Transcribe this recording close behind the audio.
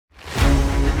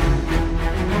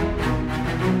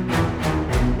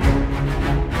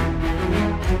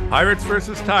Pirates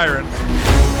versus tyrants.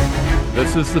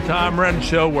 This is the Tom Renz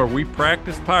Show, where we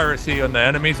practice piracy on the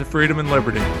enemies of freedom and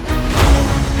liberty.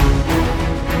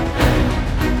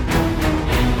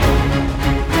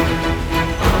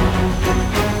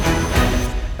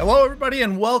 Hello, everybody,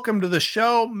 and welcome to the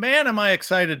show. Man, am I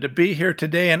excited to be here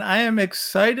today, and I am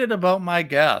excited about my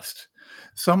guest.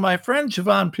 So my friend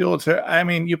Jovan Pulitzer, I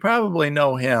mean, you probably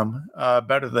know him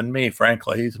better than me,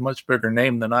 frankly. He's a much bigger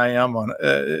name than I am,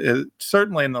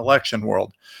 certainly in the election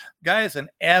world. Guy is an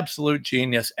absolute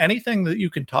genius. Anything that you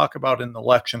can talk about in the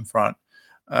election front,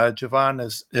 Jovan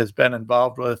has been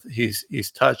involved with.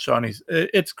 He's touched on.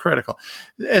 It's critical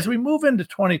as we move into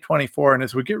 2024 and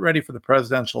as we get ready for the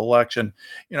presidential election.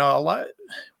 You know,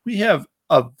 we have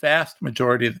a vast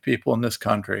majority of the people in this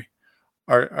country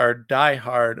are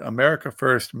diehard America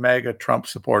First, MAGA Trump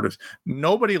supporters.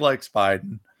 Nobody likes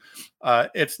Biden.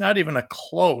 It's not even a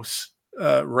close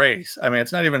race. I mean,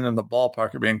 it's not even in the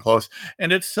ballpark of being close.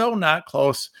 And it's so not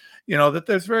close, you know, that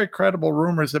there's very credible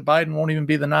rumors that Biden won't even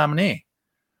be the nominee.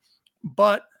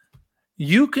 But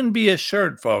you can be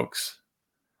assured, folks,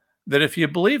 that if you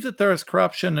believe that there is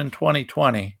corruption in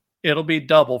 2020, it'll be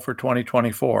double for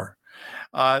 2024.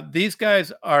 These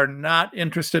guys are not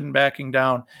interested in backing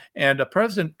down, and a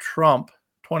President Trump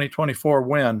 2024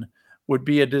 win would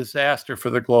be a disaster for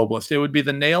the globalists. It would be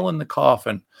the nail in the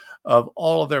coffin of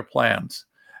all of their plans.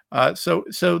 So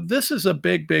this is a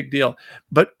big, big deal.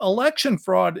 But election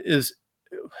fraud is,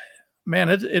 man,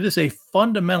 it is a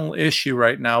fundamental issue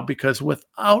right now, because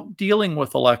without dealing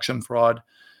with election fraud,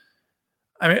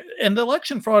 I mean, and the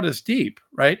election fraud is deep,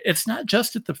 right? It's not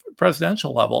just at the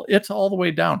presidential level, it's all the way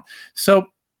down. So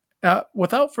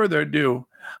without further ado,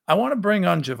 I want to bring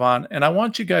on Jovan, and I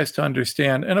want you guys to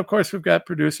understand. And of course, we've got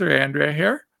producer Andrea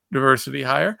here, diversity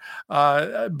hire.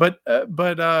 But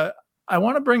I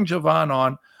want to bring Jovan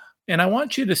on, and I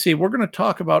want you to see, we're going to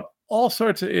talk about all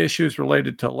sorts of issues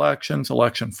related to elections,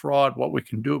 election fraud, what we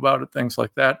can do about it, things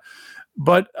like that.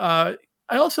 But I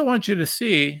also want you to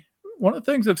see, one of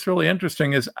the things that's really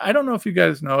interesting is, I don't know if you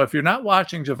guys know, if you're not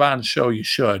watching Jovan's show, you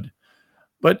should,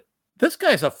 but this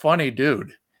guy's a funny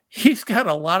dude. He's got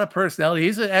a lot of personality.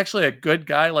 He's actually a good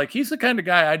guy. Like, he's the kind of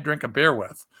guy I'd drink a beer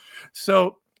with.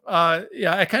 So,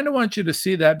 yeah, I kind of want you to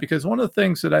see that, because one of the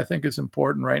things that I think is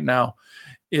important right now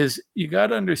is you got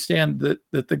to understand that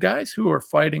the guys who are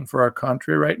fighting for our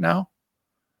country right now,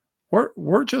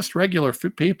 we're just regular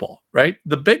people, right?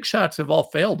 The big shots have all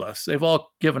failed us. They've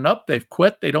all given up. They've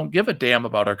quit. They don't give a damn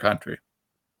about our country.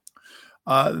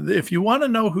 If you want to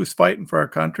know who's fighting for our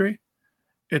country,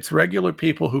 it's regular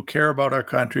people who care about our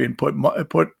country and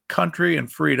put country and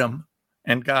freedom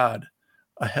and God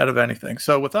ahead of anything.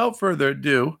 So without further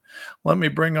ado, let me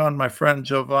bring on my friend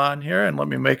Jovan here, and let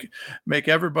me make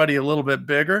everybody a little bit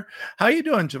bigger. How you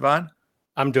doing, Jovan?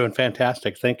 I'm doing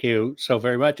fantastic. Thank you so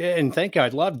very much. And thank you. I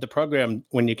loved the program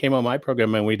when you came on my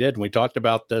program, and we talked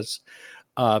about this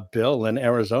bill in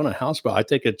Arizona, House bill. I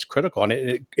think it's critical, and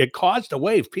it caused a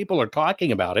wave. People are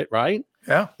talking about it, right?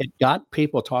 Yeah. It got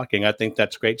people talking. I think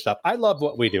that's great stuff. I love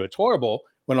what we do. It's horrible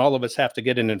when all of us have to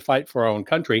get in and fight for our own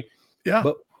country. Yeah.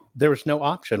 But there is no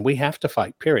option. We have to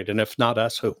fight, period. And if not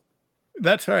us, who?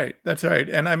 That's right. That's right.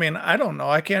 And I mean, I don't know.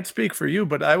 I can't speak for you,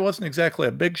 but I wasn't exactly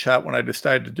a big shot when I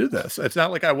decided to do this. It's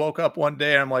not like I woke up one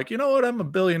day and I'm like, you know what? I'm a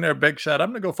billionaire big shot. I'm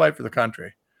going to go fight for the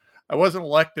country. I wasn't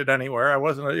elected anywhere. I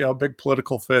wasn't a big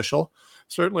political official.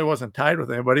 Certainly wasn't tied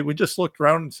with anybody. We just looked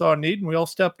around and saw a need, and we all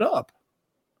stepped up.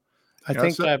 I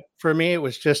think that for me, it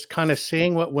was just kind of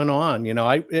seeing what went on. You know,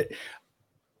 I've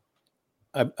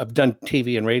done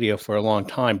TV and radio for a long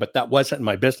time, but that wasn't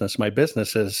my business. My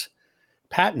business is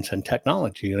patents and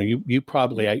technology. You know, you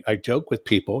probably, I joke with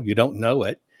people, you don't know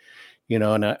it, you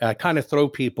know, and I kind of throw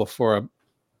people for a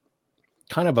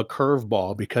kind of a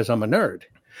curveball because I'm a nerd.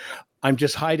 I'm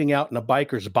just hiding out in a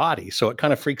biker's body, so it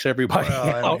kind of freaks everybody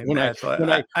out.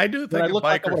 I do think I look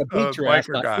like I want to beat your ass,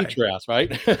 not beat your ass,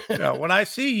 right? Yeah, when I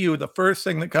see you, the first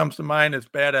thing that comes to mind is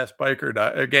badass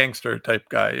biker, gangster type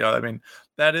guy. You know, I mean,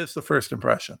 that is the first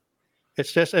impression.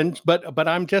 It's just, but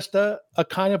I'm just a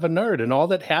kind of a nerd, and all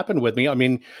that happened with me. I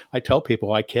mean, I tell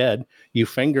people, I kid, you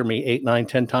finger me 8, 9,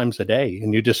 10 times a day,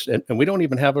 and you just, and we don't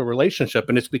even have a relationship,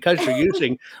 and it's because you're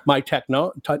using my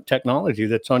technology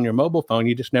that's on your mobile phone.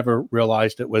 You just never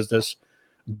realized it was this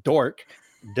dork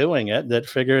doing it that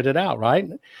figured it out, right?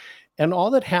 And all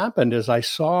that happened is I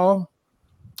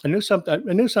knew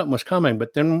something was coming,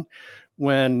 but then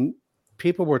when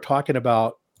people were talking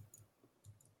about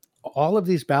all of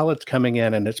these ballots coming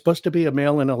in, and it's supposed to be a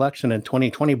mail-in election in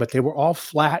 2020, but they were all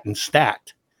flat and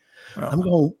stacked. I'm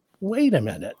going, wait a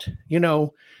minute. You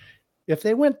know, If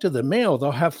they went to the mail,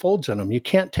 they'll have folds in them. You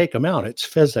can't take them out. It's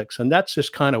physics. And that's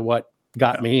just kind of what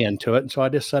got me into it. And so I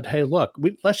just said, hey, look,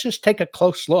 let's just take a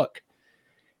close look.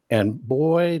 And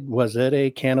boy, was it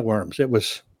a can of worms. It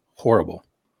was horrible.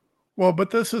 Well,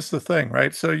 but this is the thing,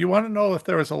 right? So you want to know if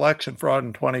there was election fraud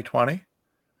in 2020?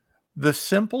 The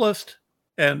simplest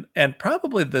and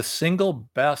probably the single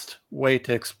best way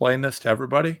to explain this to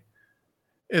everybody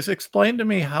is explain to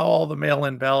me how all the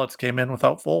mail-in ballots came in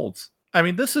without folds. I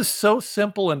mean, this is so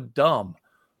simple and dumb.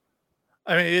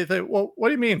 I mean, you think, well, what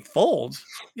do you mean folds?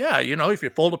 Yeah, if you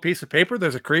fold a piece of paper,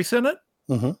 there's a crease in it.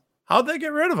 Mm-hmm. How'd they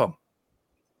get rid of them?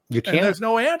 You can't. And there's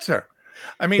no answer.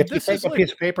 I mean, if you take a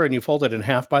piece of paper and you fold it in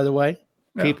half, by the way,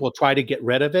 people try to get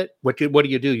rid of it. What do?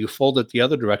 You fold it the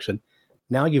other direction.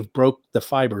 Now you've broke the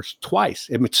fibers twice.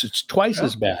 It's twice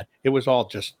as bad. It was all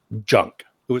just junk.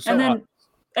 It was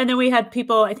and then we had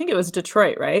people, I think it was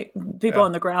Detroit, right? People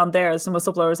on the ground there, some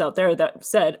whistleblowers out there that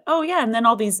said, oh yeah, and then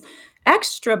all these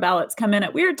extra ballots come in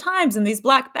at weird times in these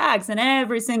black bags, and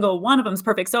every single one of them is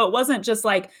perfect. So it wasn't just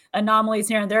like anomalies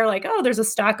here and there, like, oh, there's a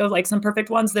stack of like some perfect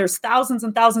ones. There's thousands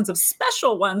and thousands of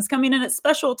special ones coming in at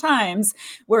special times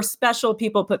where special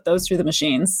people put those through the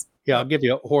machines. Yeah, I'll give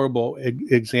you a horrible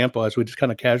example as we just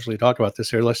kind of casually talk about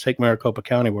this here. Let's take Maricopa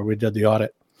County, where we did the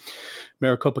audit.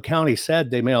 Maricopa County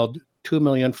said they mailed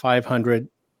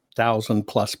 2,500,000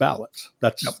 plus ballots.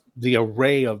 That's the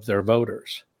array of their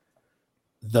voters.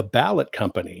 The ballot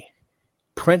company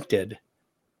printed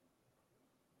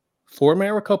for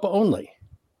Maricopa only.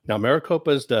 Now, Maricopa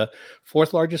is the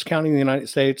fourth largest county in the United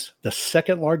States, the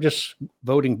second largest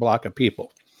voting block of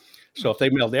people. So if they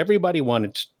mailed everybody one,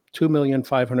 it's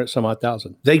 2,500,000 some odd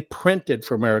thousand. They printed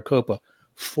for Maricopa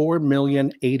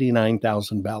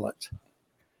 4,089,000 ballots.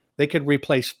 They could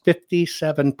replace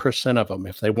 57% of them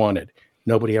if they wanted.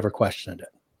 Nobody ever questioned it.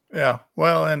 Yeah.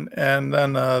 Well, and then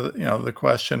the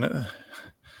question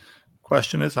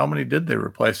is, how many did they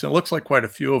replace? And it looks like quite a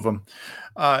few of them.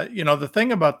 The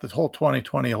thing about the whole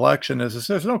 2020 election is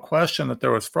there's no question that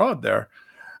there was fraud there.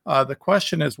 The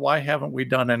question is, why haven't we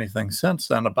done anything since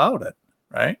then about it,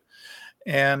 right?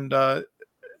 And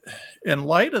in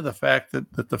light of the fact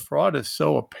that the fraud is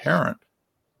so apparent,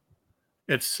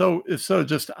 it's so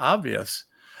just obvious,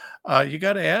 you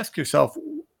got to ask yourself,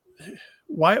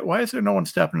 why is there no one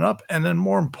stepping up? And then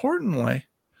more importantly,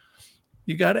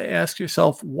 you got to ask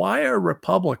yourself, why are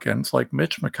Republicans like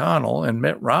Mitch McConnell and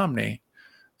Mitt Romney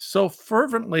so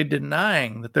fervently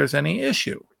denying that there's any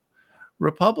issue?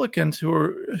 Republicans who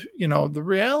are, the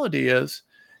reality is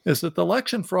that the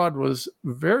election fraud was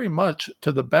very much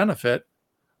to the benefit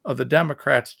of the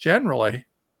Democrats generally,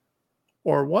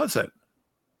 or was it?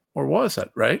 Or was it,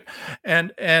 right?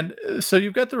 And so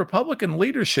you've got the Republican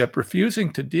leadership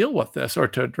refusing to deal with this or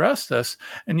to address this,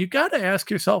 and you got to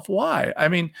ask yourself why. I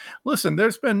mean, listen,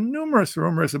 there's been numerous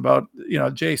rumors about,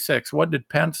 J6. What did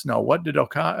Pence know? What did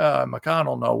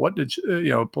McConnell know? What did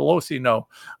Pelosi know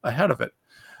ahead of it?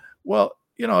 Well,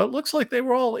 it looks like they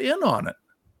were all in on it.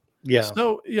 Yeah.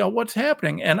 So, what's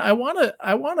happening? And I want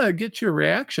to get your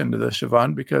reaction to this,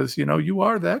 Jovan, because, you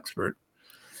are the expert.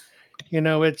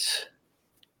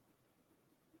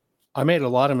 I made a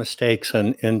lot of mistakes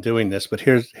in doing this, but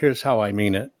here's how I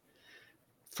mean it.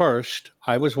 First,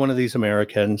 I was one of these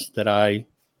Americans that I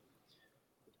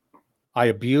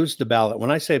abused the ballot.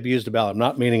 When I say abused the ballot, I'm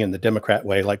not meaning in the Democrat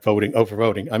way, like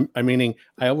overvoting. I'm meaning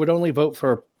I would only vote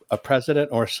for a president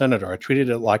or a senator. I treated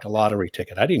it like a lottery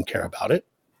ticket. I didn't care about it.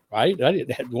 Right?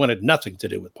 Wanted nothing to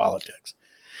do with politics.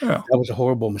 Yeah. That was a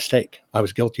horrible mistake. I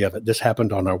was guilty of it. This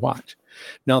happened on our watch.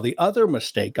 Now, the other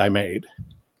mistake I made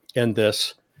in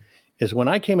this is when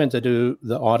I came in to do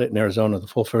the audit in Arizona, the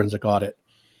full forensic audit,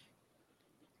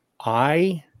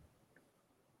 I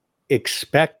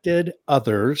expected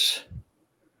others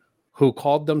who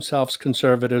called themselves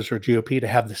conservatives or GOP to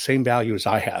have the same values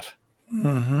I have.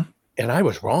 Mm-hmm. And I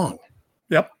was wrong.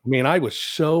 Yep. I mean, I was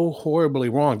so horribly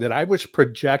wrong that I was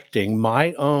projecting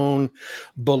my own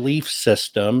belief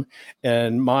system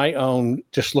and my own,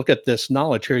 just look at this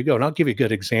knowledge. Here you go. And I'll give you a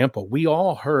good example. We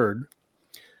all heard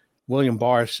William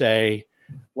Barr say,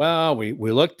 well, we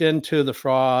looked into the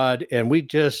fraud and we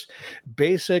just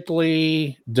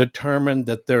basically determined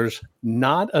that there's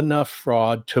not enough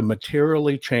fraud to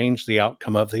materially change the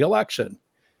outcome of the election.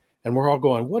 And we're all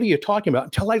going, what are you talking about?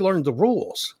 Until I learned the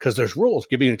rules, because there's rules.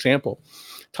 Give you an example.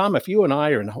 Tom, if you and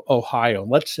I are in Ohio,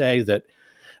 let's say that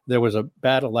there was a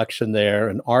bad election there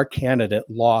and our candidate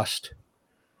lost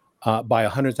by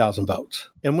 100,000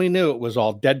 votes. And we knew it was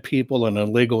all dead people and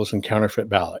illegals and counterfeit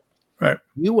ballot. Right.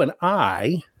 You and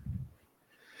I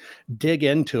dig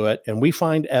into it and we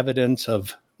find evidence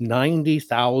of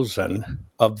 90,000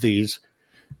 of these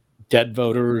dead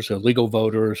voters, illegal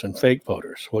voters, and fake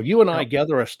voters. Well, you and I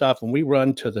gather our stuff and we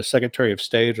run to the Secretary of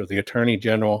State or the Attorney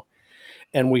General,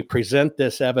 and we present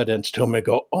this evidence to them and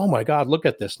go, oh my God, look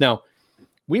at this. Now,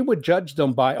 we would judge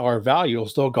them by our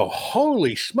values. They'll go,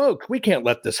 holy smokes, we can't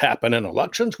let this happen in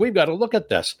elections. We've got to look at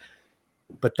this.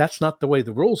 But that's not the way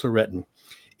the rules are written.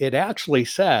 It actually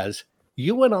says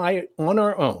you and I on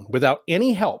our own, without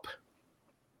any help,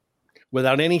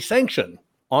 without any sanction,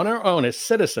 on our own as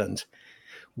citizens,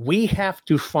 we have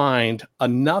to find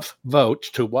enough votes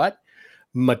to what?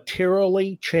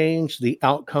 Materially change the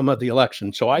outcome of the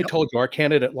election. So I told you our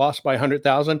candidate lost by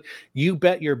 100,000. You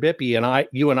bet your bippy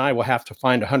you and I will have to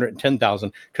find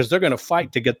 110,000 because they're going to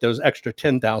fight to get those extra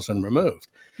 10,000 removed.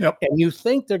 Yep. And you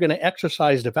think they're going to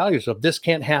exercise the values of this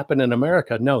can't happen in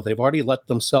America. No, they've already let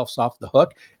themselves off the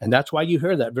hook. And that's why you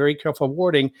hear that very careful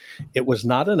wording. It was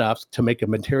not enough to make a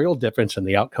material difference in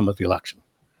the outcome of the election.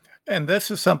 And this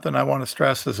is something I want to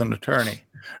stress as an attorney.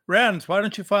 Renz, why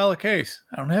don't you file a case?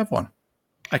 I don't have one.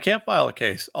 I can't file a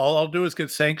case. All I'll do is get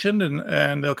sanctioned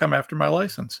and they'll come after my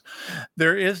license.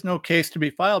 There is no case to be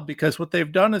filed because what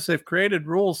they've done is they've created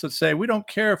rules that say, we don't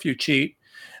care if you cheat.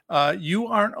 You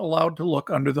aren't allowed to look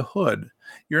under the hood.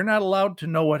 You're not allowed to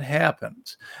know what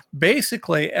happens.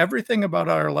 Basically, everything about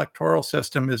our electoral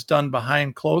system is done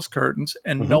behind closed curtains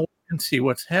and no one can see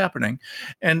what's happening.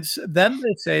 And then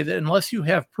they say that unless you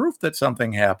have proof that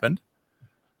something happened,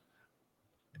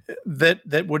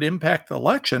 that would impact the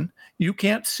election, you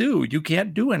can't sue, you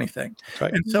can't do anything.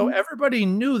 Right. And so everybody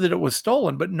knew that it was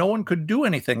stolen, but no one could do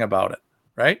anything about it,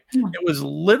 right? Yeah. It was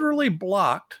literally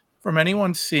blocked from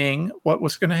anyone seeing what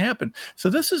was going to happen. So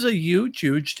this is a huge,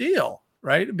 huge deal,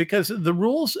 right? Because the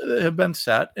rules have been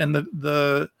set and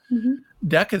the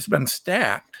deck has been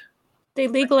stacked. They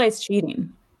legalized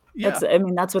cheating. Yeah.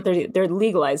 That's what they're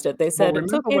legalized it. They said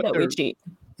it's okay that we cheat.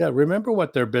 Yeah, remember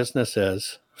what their business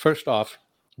is. First off,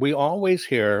 we always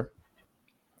hear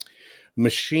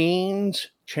machines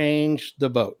change the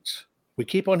votes. We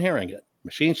keep on hearing it.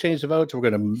 Machines change the votes. We're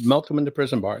going to melt them into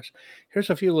prison bars. Here's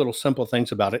a few little simple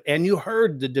things about it. And you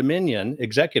heard the Dominion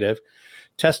executive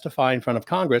testify in front of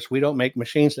Congress. We don't make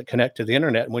machines that connect to the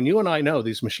internet. When you and I know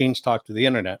these machines talk to the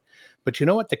internet. But you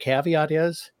know what the caveat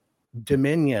is?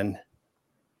 Dominion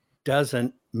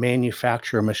doesn't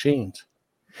manufacture machines.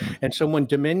 And so when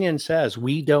Dominion says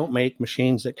we don't make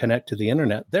machines that connect to the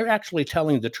internet, they're actually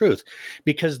telling the truth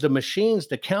because the machines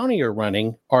the county are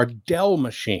running are Dell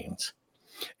machines.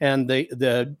 And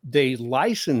they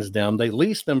license them, they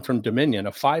lease them from Dominion,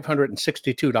 a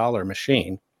 $562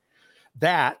 machine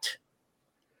that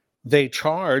they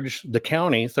charge the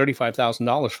county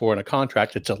 $35,000 for in a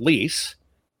contract. It's a lease.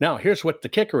 Now, here's what the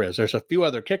kicker is. There's a few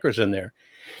other kickers in there.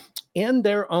 In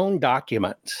their own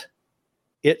documents,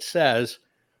 it says,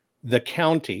 the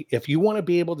county, if you want to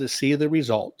be able to see the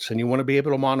results and you want to be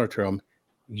able to monitor them,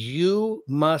 you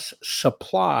must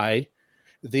supply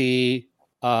the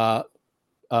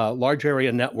large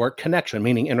area network connection,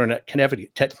 meaning internet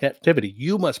connectivity.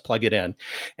 You must plug it in.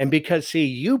 And because,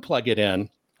 you plug it in,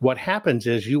 what happens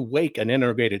is you wake an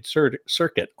integrated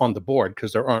circuit on the board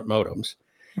because there aren't modems,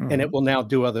 and it will now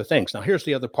do other things. Now, here's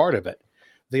the other part of it.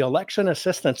 The Election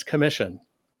Assistance Commission,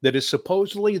 that is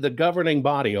supposedly the governing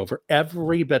body over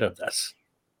every bit of this.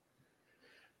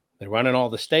 They run in all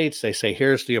the states. They say,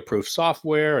 here's the approved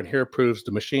software and here approves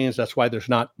the machines. That's why there's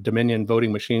not Dominion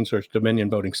voting machines or Dominion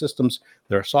voting systems.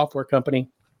 They're a software company.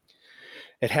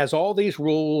 It has all these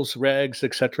rules, regs,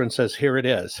 et cetera, and says, here it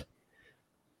is.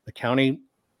 The county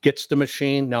gets the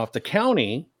machine. Now, if the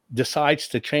county decides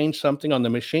to change something on the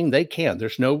machine, they can.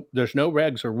 There's no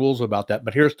regs or rules about that.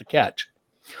 But here's the catch.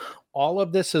 All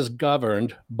of this is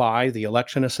governed by the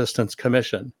Election Assistance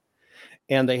Commission.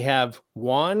 And they have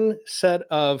one set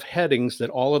of headings that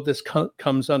all of this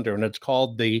comes under, and it's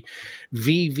called the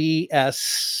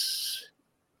VVSS.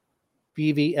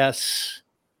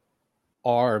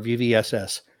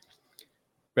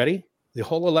 Ready? The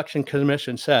whole Election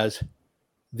Commission says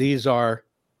these are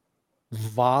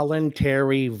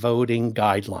voluntary voting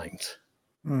guidelines.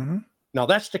 Now,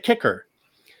 that's the kicker.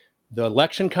 The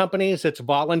election companies, it's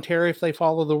voluntary if they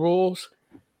follow the rules.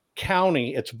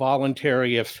 County, it's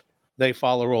voluntary if they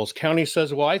follow rules. County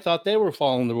says, well, I thought they were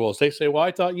following the rules. They say, well,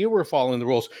 I thought you were following the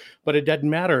rules. But it doesn't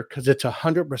matter because it's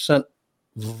 100%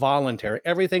 voluntary.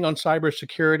 Everything on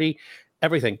cybersecurity,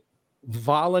 everything,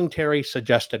 voluntary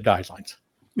suggested guidelines.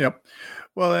 Yep.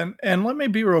 Well, and let me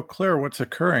be real clear what's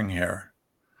occurring here.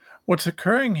 What's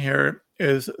occurring here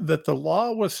is that the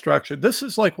law was structured. This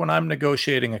is like when I'm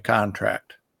negotiating a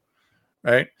contract.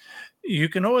 Right? You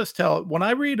can always tell when I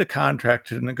read a contract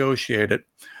to negotiate it,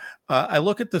 I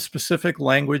look at the specific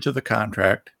language of the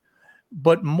contract.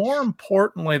 But more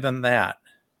importantly than that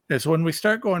is when we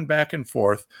start going back and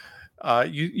forth,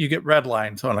 you get red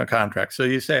lines on a contract. So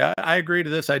you say, I agree to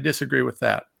this, I disagree with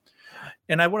that.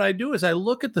 And what I do is I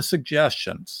look at the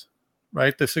suggestions,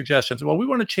 right? The suggestions. Well, we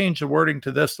want to change the wording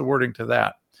to this, the wording to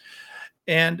that.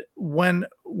 And when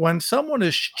someone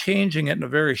is changing it in a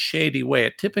very shady way,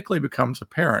 it typically becomes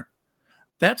apparent.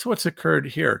 That's what's occurred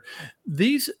here.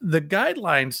 The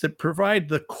guidelines that provide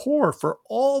the core for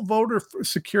all voter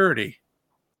security,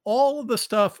 all of the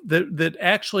stuff that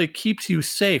actually keeps you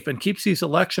safe and keeps these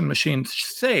election machines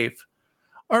safe,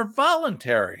 are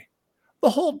voluntary. The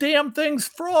whole damn thing's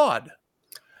fraud.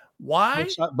 Why?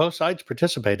 Both sides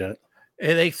participate in it.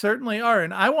 They certainly are.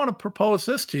 And I want to propose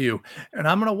this to you, and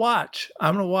I'm going to watch.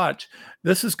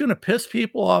 This is going to piss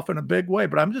people off in a big way,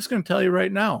 but I'm just going to tell you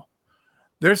right now.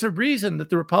 There's a reason that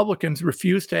the Republicans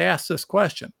refuse to ask this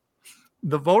question.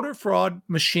 The voter fraud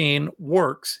machine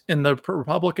works in the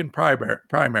Republican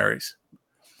primaries.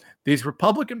 These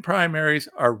Republican primaries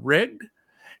are rigged,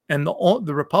 and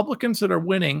the Republicans that are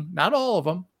winning, not all of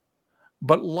them,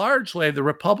 but largely the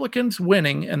Republicans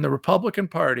winning in the Republican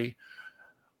Party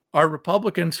are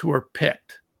Republicans who are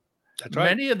picked. That's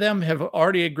right. Many of them have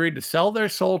already agreed to sell their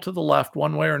soul to the left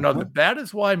one way or another. That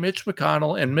is why Mitch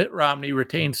McConnell and Mitt Romney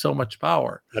retain so much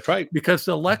power. That's right. Because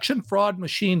the election fraud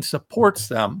machine supports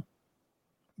them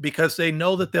because they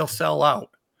know that they'll sell out.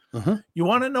 You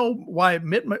want to know why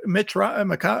Mitch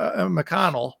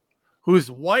McConnell,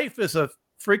 whose wife is a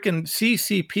freaking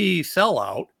CCP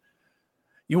sellout,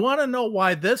 you want to know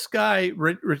why this guy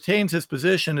retains his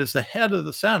position as the head of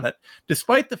the Senate,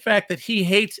 despite the fact that he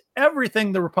hates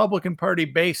everything the Republican Party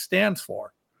base stands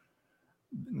for.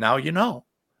 Now you know,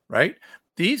 right?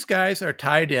 These guys are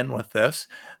tied in with this.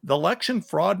 The election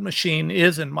fraud machine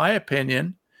is, in my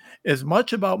opinion, as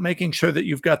much about making sure that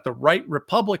you've got the right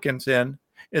Republicans in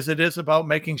as it is about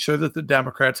making sure that the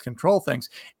Democrats control things.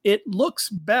 It looks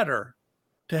better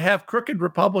to have crooked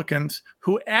Republicans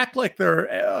who act like they're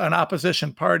an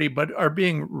opposition party, but are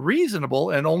being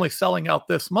reasonable and only selling out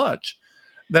this much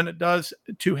than it does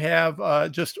to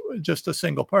have just a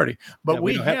single party. But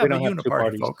we have a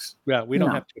uniparty, folks. Yeah, we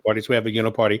don't have two parties. We have a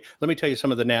uniparty. Let me tell you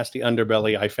some of the nasty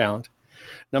underbelly I found.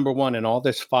 Number one, in all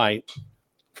this fight,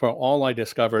 for all I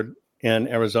discovered in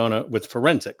Arizona with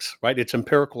forensics, right? It's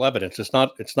empirical evidence. It's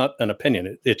not an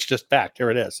opinion. It's just fact.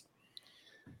 Here it is.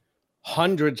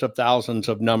 Hundreds of thousands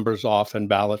of numbers off in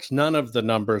ballots. None of the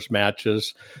numbers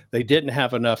matches. They didn't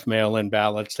have enough mail-in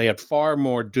ballots. They had far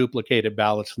more duplicated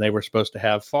ballots than they were supposed to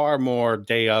have. Far more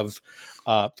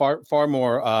far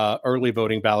more early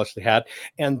voting ballots they had.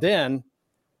 And then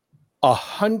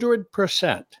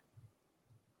 100%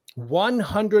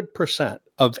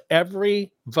 of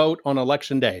every vote on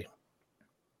election day,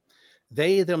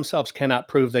 they themselves cannot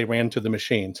prove they ran to the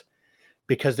machines,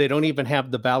 because they don't even have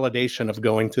the validation of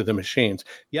going through the machines.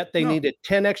 Yet they needed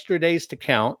 10 extra days to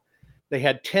count. They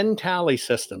had 10 tally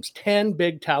systems, 10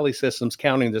 big tally systems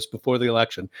counting this before the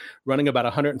election, running about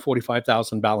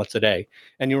 145,000 ballots a day.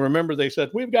 And you remember they said,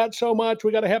 we've got so much,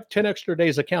 we got to have 10 extra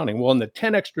days of counting. Well, in the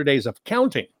 10 extra days of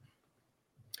counting,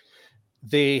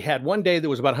 they had one day that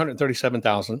was about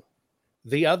 137,000.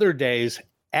 The other days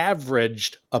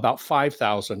averaged about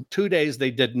 5,000. 2 days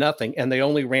they did nothing, and they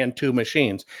only ran two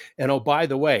machines. And oh, by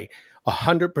the way,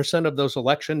 100% of those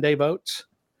election day votes,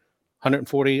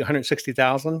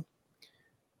 160,000,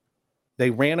 they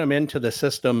ran them into the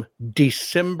system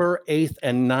December 8th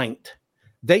and 9th.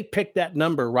 They picked that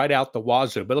number right out the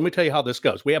wazoo. But let me tell you how this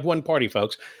goes. We have one party,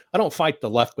 folks. I don't fight the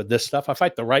left with this stuff. I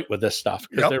fight the right with this stuff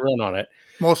because they're in on it.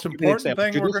 Most important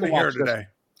thing we're going to hear today.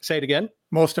 Say it again.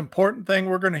 Most important thing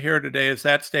we're going to hear today is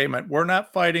that statement. We're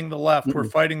not fighting the left. We're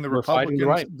fighting the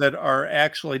Republicans that are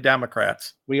actually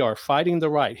Democrats. We are fighting the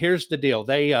right. Here's the deal.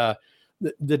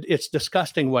 It's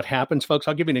disgusting what happens, folks.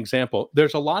 I'll give you an example.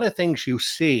 There's a lot of things you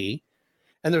see,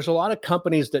 and there's a lot of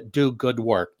companies that do good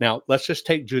work. Now, let's just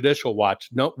take Judicial Watch.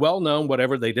 Well known,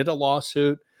 whatever. They did a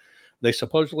lawsuit. They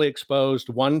supposedly exposed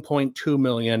 1.2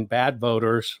 million bad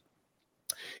voters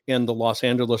in the Los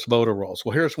Angeles voter rolls.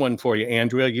 Well, here's one for you,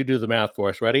 Andrea. You do the math for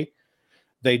us. Ready?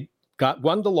 They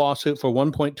won the lawsuit for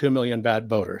 1.2 million bad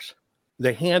voters.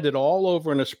 They hand it all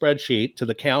over in a spreadsheet to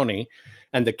the county,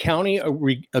 and the county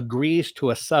agrees to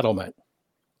a settlement.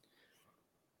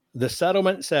 The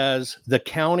settlement says the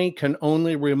county can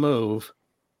only remove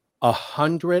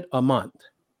 100 a month.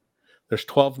 There's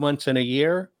 12 months in a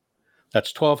year.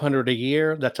 That's 1,200 a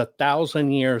year. That's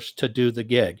 1,000 years to do the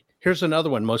gig. Here's another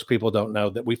one most people don't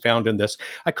know that we found in this.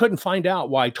 I couldn't find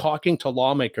out why talking to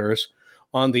lawmakers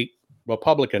on the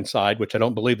Republican side, which I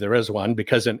don't believe there is one,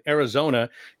 because in Arizona,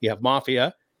 you have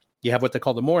mafia, You have what they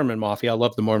call the Mormon Mafia. I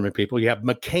love the Mormon people. You have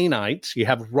McCainites. You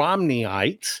have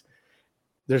Romneyites.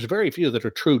 There's very few that are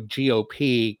true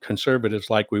GOP conservatives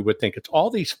like we would think. It's all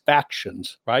these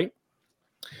factions, right?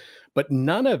 But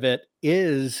none of it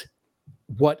is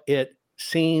what it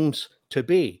seems to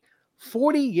be.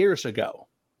 40 years ago,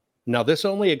 now this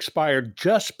only expired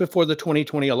just before the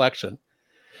 2020 election,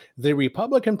 the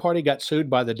Republican Party got sued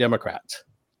by the Democrats,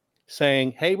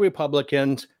 saying, hey,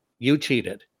 Republicans, you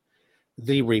cheated.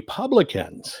 The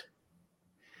Republicans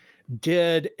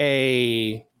did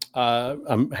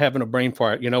I'm having a brain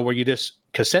fart, where you just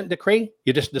consent decree,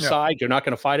 you just decide you're not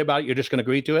going to fight about it, you're just going to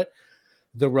agree to it.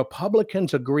 The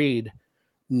Republicans agreed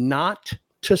not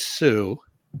to sue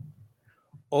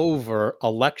over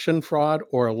election fraud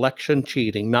or election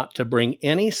cheating, not to bring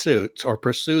any suits or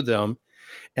pursue them.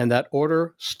 And that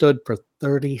order stood for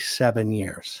 37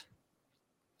 years.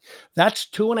 That's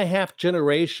 2.5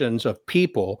 generations of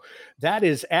people. That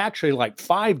is actually like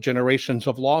 5 generations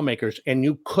of lawmakers, and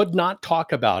you could not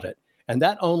talk about it. And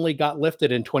that only got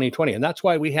lifted in 2020. And that's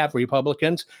why we have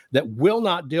Republicans that will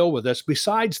not deal with this.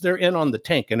 Besides, they're in on the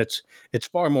tank, and it's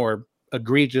far more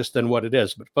egregious than what it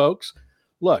is. But folks,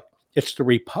 look, it's the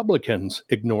Republicans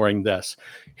ignoring this.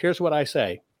 Here's what I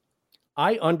say.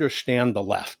 I understand the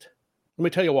left. Let me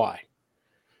tell you why.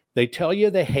 They tell you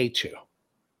they hate you.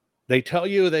 They tell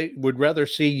you they would rather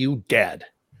see you dead.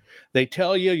 They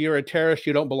tell you you're a terrorist,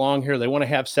 you don't belong here. They want to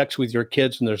have sex with your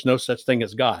kids, and there's no such thing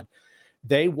as God.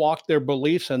 They walk their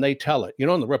beliefs and they tell it.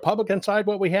 On the Republican side,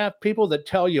 what we have, people that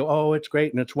tell you, oh, it's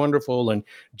great and it's wonderful and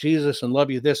Jesus and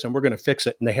love you this and we're going to fix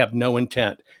it, and they have no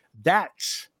intent.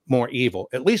 That's more evil.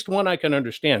 At least one I can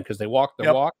understand, because they walk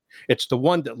the walk. It's the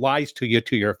one that lies to you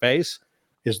to your face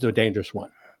is the dangerous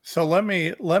one. So let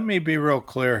me be real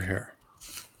clear here.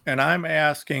 And I'm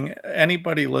asking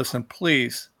anybody listen,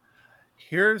 please.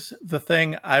 Here's the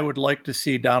thing I would like to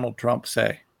see Donald Trump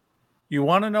say. You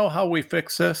want to know how we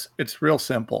fix this? It's real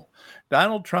simple.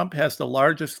 Donald Trump has the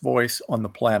largest voice on the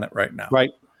planet right now.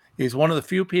 Right. He's one of the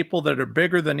few people that are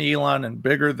bigger than Elon and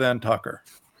bigger than Tucker.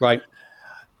 Right.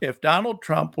 If Donald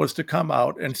Trump was to come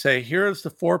out and say, here's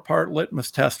the 4-part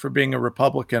litmus test for being a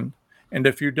Republican, and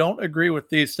if you don't agree with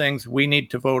these things, we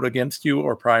need to vote against you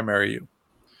or primary you.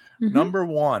 Mm-hmm. Number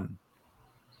 1,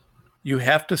 you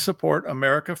have to support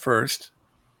America first.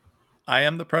 I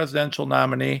am the presidential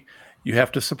nominee. You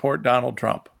have to support Donald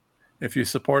Trump. If you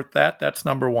support that, that's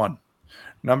number 1.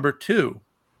 Number 2,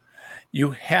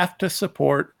 you have to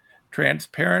support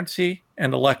transparency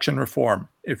and election reform.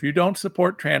 If you don't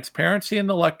support transparency in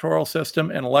the electoral system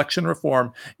and election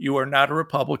reform, you are not a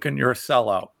Republican, you're a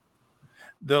sellout.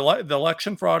 The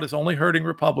election fraud is only hurting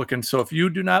Republicans. So if you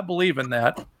do not believe in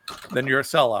that, then you're a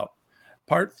sellout.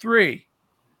 Part 3,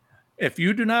 if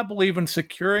you do not believe in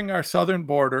securing our southern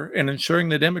border and ensuring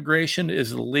that immigration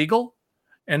is legal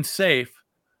and safe,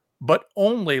 but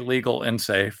only legal and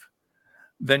safe,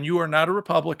 then you are not a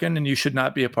Republican and you should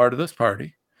not be a part of this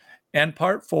party. And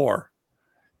part 4,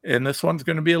 and this one's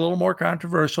going to be a little more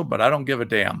controversial, but I don't give a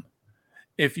damn.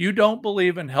 If you don't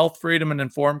believe in health freedom and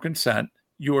informed consent,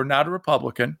 you are not a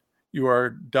Republican. You are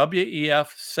a WEF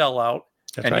sellout,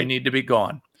 and you need to be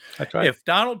gone. That's right. If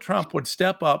Donald Trump would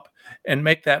step up and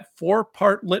make that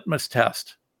 4-part litmus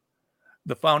test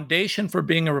the foundation for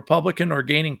being a Republican or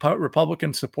gaining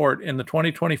Republican support in the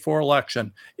 2024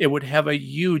 election, it would have a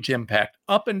huge impact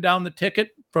up and down the ticket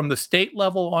from the state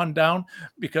level on down,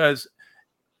 because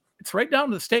it's right down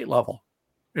to the state level.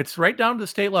 It's right down to the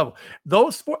state level.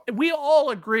 Those 4, we all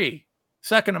agree.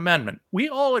 Second Amendment. We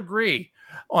all agree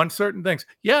on certain things.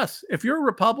 Yes, if you're a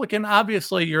Republican,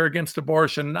 obviously you're against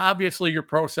abortion, and obviously you're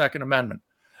pro-Second Amendment.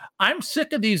 I'm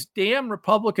sick of these damn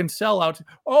Republican sellouts.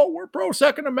 Oh, we're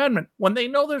pro-Second Amendment, when they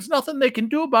know there's nothing they can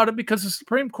do about it because the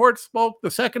Supreme Court spoke.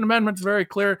 The Second Amendment's very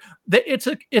clear. It's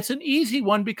an easy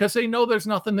one because they know there's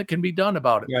nothing that can be done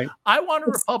about it. Right. I want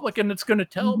a Republican that's going to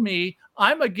tell me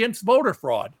I'm against voter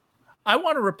fraud. I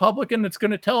want a Republican that's going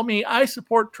to tell me I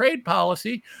support trade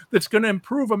policy that's going to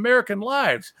improve American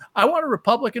lives. I want a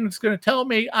Republican that's going to tell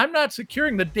me I'm not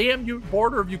securing the damn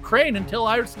border of Ukraine until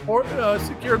I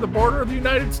secure the border of the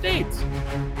United States.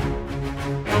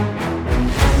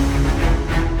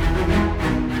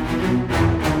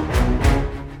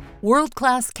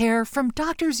 World-class care from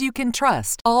doctors you can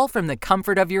trust, all from the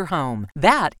comfort of your home.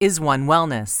 That is One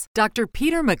Wellness. Dr.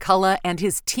 Peter McCullough and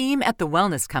his team at The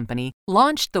Wellness Company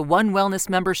launched the One Wellness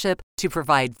membership to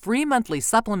provide free monthly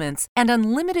supplements and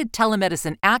unlimited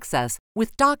telemedicine access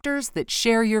with doctors that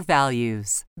share your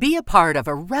values. Be a part of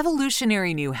a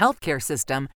revolutionary new healthcare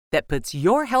system that puts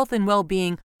your health and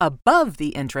well-being above the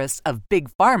interests of Big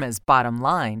Pharma's bottom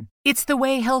line. It's the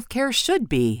way healthcare should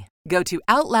be. Go to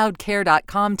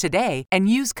OutLoudCare.com today and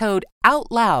use code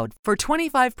OUTLOUD for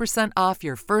 25% off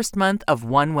your first month of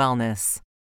One Wellness.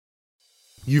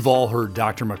 You've all heard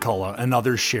Dr. McCullough and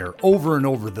others share over and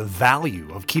over the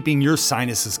value of keeping your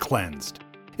sinuses cleansed.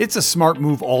 It's a smart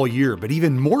move all year, but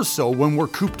even more so when we're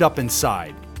cooped up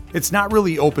inside. It's not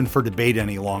really open for debate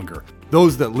any longer.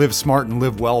 Those that live smart and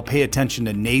live well pay attention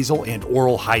to nasal and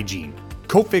oral hygiene.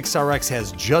 Cofix RX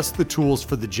has just the tools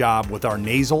for the job with our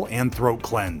nasal and throat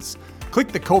cleanse. Click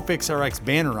the Cofix RX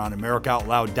banner on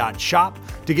AmericaOutloud.shop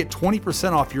to get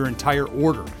 20% off your entire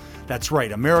order. That's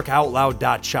right,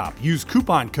 AmericaOutloud.shop. Use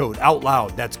coupon code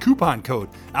OUTLOUD. That's coupon code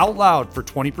OUTLOUD for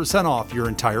 20% off your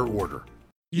entire order.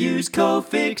 Use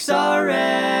Cofix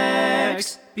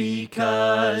RX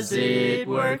because it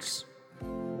works.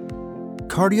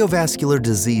 Cardiovascular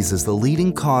disease is the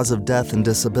leading cause of death and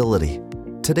disability.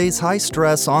 Today's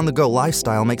high-stress, on-the-go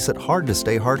lifestyle makes it hard to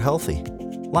stay heart healthy.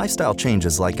 Lifestyle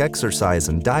changes like exercise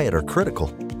and diet are critical,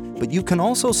 but you can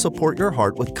also support your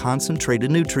heart with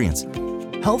concentrated nutrients.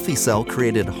 Healthy Cell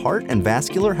created Heart and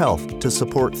Vascular Health to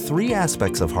support 3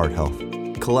 aspects of heart health: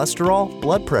 cholesterol,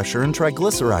 blood pressure, and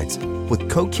triglycerides, with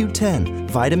CoQ10,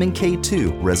 vitamin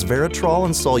K2, resveratrol,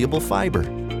 and soluble fiber.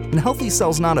 And Healthy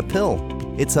Cell's not a pill.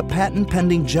 It's a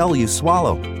patent-pending gel you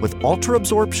swallow with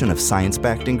ultra-absorption of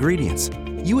science-backed ingredients.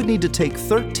 You would need to take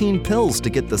 13 pills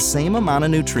to get the same amount of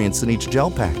nutrients in each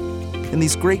gel pack. And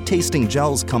these great-tasting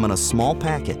gels come in a small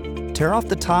packet. Tear off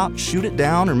the top, shoot it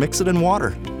down, or mix it in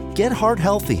water. Get heart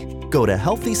healthy. Go to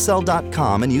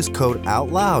healthycell.com and use code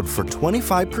OUTLOUD for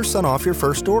 25% off your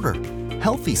first order.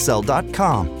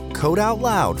 Healthycell.com, code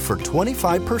OUTLOUD for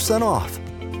 25% off.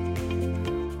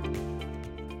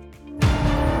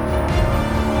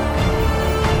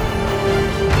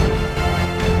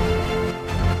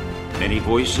 Many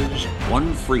voices,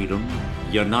 one freedom,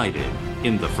 united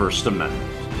in the First Amendment.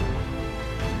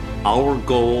 Our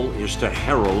goal is to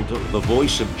herald the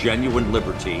voice of genuine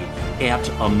liberty at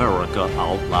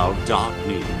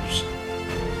AmericaOutloud.news,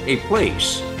 a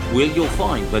place where you'll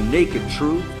find the naked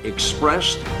truth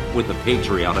expressed with a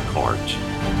patriotic heart.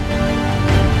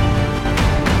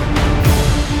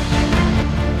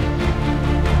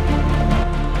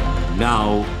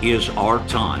 Now is our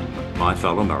time, my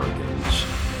fellow Americans.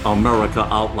 America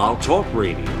Out Loud Talk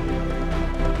Radio.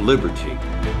 Liberty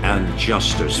and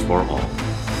justice for all.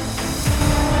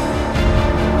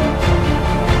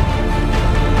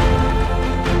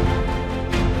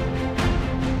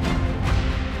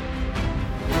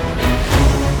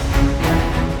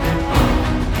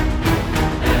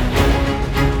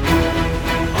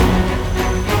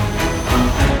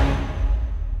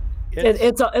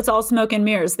 It's all smoke and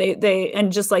mirrors. They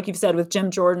and just like you've said with Jim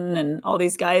Jordan and all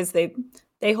these guys, they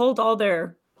hold all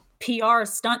their PR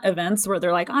stunt events where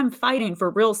they're like, I'm fighting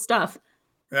for real stuff.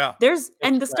 Yeah.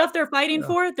 The stuff they're fighting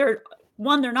for, they're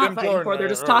not Jim fighting Jordan, for. They're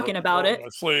just talking about it.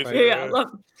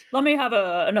 Let me have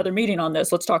another meeting on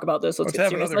this. Let's talk about this. Let's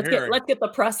get serious. Let's get the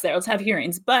press there. Let's have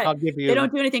hearings. But they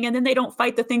don't do anything, and then they don't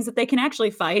fight the things that they can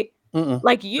actually fight.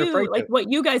 Like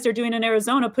what you guys are doing in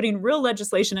Arizona, putting real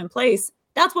legislation in place.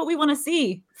 That's what we want to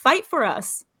see. Fight for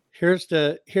us. Here's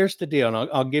the deal, and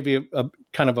I'll give you a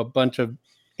kind of a bunch of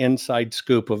inside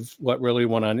scoop of what really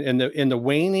went on in the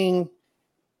waning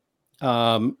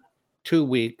 2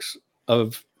 weeks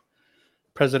of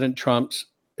President Trump's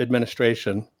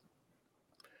administration.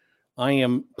 I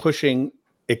am pushing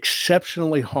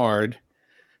exceptionally hard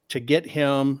to get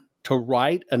him to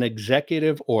write an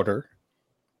executive order,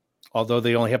 although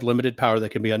they only have limited power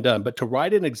that can be undone, but to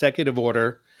write an executive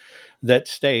order that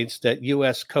states that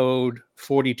U.S. Code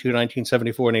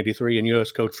 42-1974 and 83 and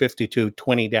U.S. Code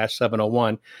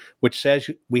 52-20-701, which says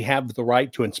we have the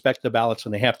right to inspect the ballots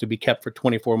and they have to be kept for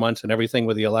 24 months and everything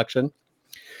with the election.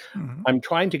 Mm-hmm. I'm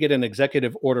trying to get an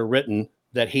executive order written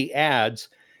that he adds,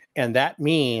 and that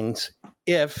means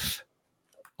if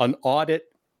an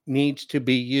audit needs to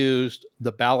be used,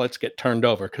 the ballots get turned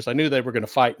over, because I knew they were going to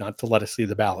fight not to let us see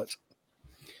the ballots.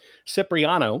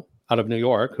 Cipriano, out of New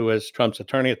York, who is Trump's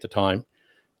attorney at the time,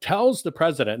 tells the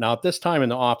president, now at this time in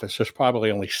the office, there's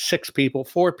probably only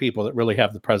 4 people that really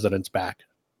have the president's back.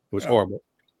 It was horrible.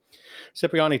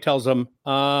 Cipriani tells him,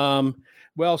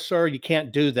 well, sir, you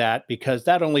can't do that because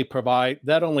that only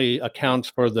accounts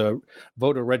for the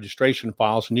voter registration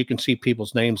files, and you can see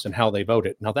people's names and how they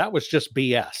voted. Now, that was just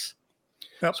BS.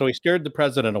 Yep. So he steered the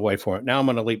president away from it. Now I'm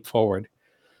going to leap forward.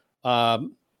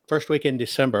 First week in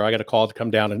December, I got a call to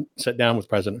come down and sit down with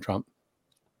President Trump.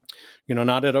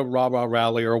 Not at a rah-rah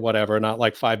rally or whatever, not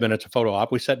like 5 minutes of photo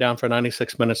op. We sat down for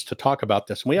 96 minutes to talk about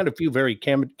this. And we had a few very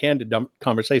candid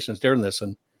conversations during this.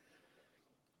 And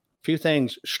a few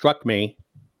things struck me.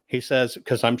 He says,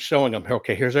 because I'm showing him,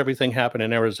 okay, here's everything happened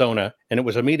in Arizona. And it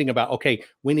was a meeting about, okay,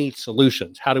 we need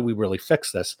solutions. How do we really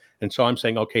fix this? And so I'm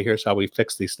saying, okay, here's how we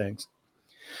fix these things.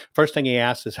 First thing he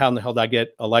asked is, how in the hell did I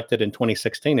get elected in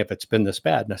 2016 if it's been this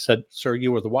bad? And I said, sir,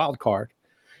 you were the wild card.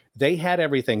 They had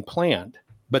everything planned,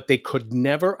 but they could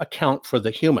never account for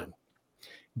the human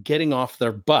getting off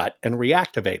their butt and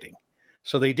reactivating.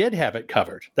 So they did have it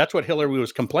covered. That's what Hillary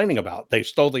was complaining about. They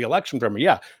stole the election from her.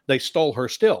 Yeah, they stole her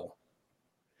still.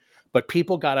 But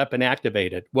people got up and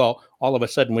activated. Well, all of a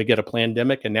sudden we get a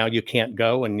pandemic and now you can't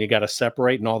go and you got to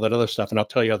separate and all that other stuff. And I'll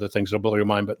tell you other things that'll blow your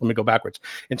mind, but let me go backwards.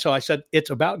 And so I said,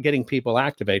 it's about getting people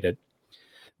activated.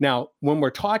 Now, when we're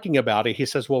talking about it, he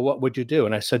says, well, what would you do?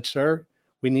 And I said, sir,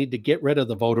 we need to get rid of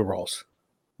the voter rolls.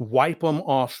 Wipe them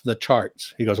off the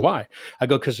charts. He goes, why? I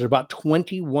go, because there's about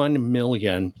 21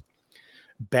 million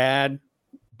bad,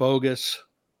 bogus,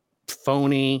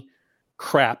 phony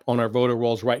crap on our voter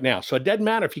rolls right now. So it doesn't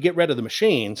matter if you get rid of the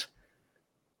machines,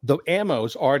 the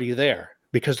ammo's already there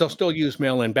because they'll still use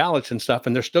mail-in ballots and stuff,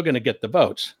 and they're still going to get the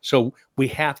votes. So we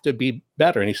have to be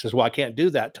better. And he says, well, I can't do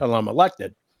that till I'm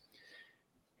elected.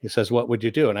 He says, what would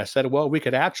you do? And I said, well, we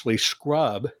could actually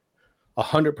scrub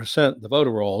 100% the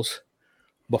voter rolls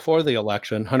before the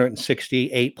election,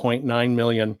 168.9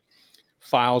 million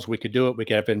files. We could do it. We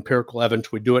could have empirical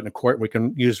evidence. We do it in court. We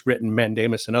can use written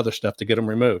mandamus and other stuff to get them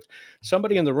removed.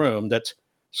 Somebody in the room that's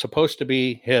supposed to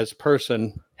be his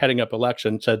person heading up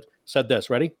election said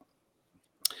this, ready?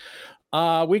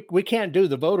 We can't do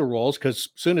the voter rolls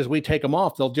because as soon as we take them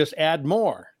off, they'll just add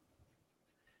more.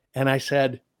 And I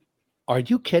said, are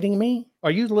you kidding me?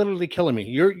 Are you literally killing me?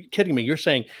 You're kidding me. You're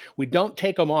saying we don't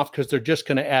take them off because they're just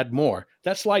going to add more.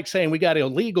 That's like saying we got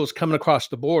illegals coming across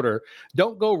the border.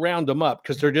 Don't go round them up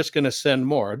because they're just going to send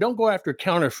more. Don't go after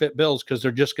counterfeit bills because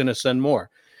they're just going to send more.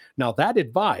 Now, that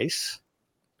advice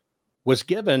was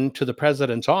given to the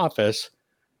president's office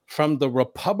from the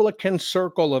Republican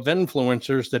circle of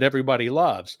influencers that everybody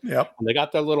loves. Yep. And they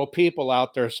got their little people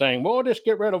out there saying, well, just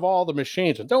get rid of all the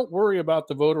machines and don't worry about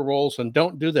the voter rolls and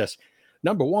don't do this.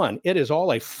 Number one, it is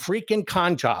all a freaking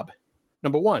con job.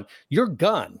 Number one, your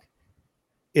gun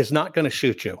is not going to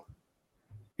shoot you.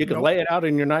 You can lay it out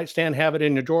in your nightstand, have it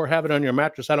in your drawer, have it on your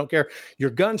mattress. I don't care.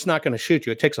 Your gun's not going to shoot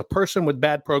you. It takes a person with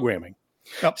bad programming.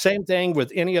 Yep. Same thing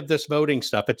with any of this voting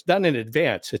stuff. It's done in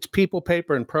advance. It's people,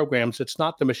 paper, and programs. It's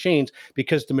not the machines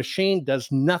because the machine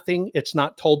does nothing it's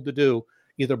not told to do,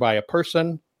 either by a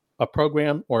person, a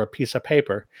program, or a piece of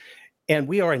paper. And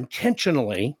we are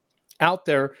intentionally out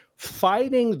there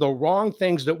fighting the wrong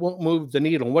things that won't move the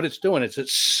needle. And what it's doing is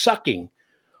it's sucking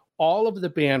all of the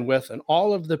bandwidth and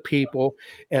all of the people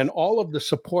and all of the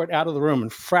support out of the room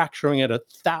and fracturing it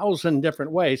 1,000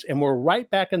 different ways. And we're right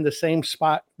back in the same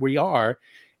spot we are.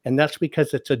 And that's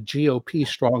because it's a GOP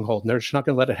stronghold and they're just not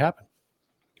going to let it happen.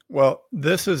 Well,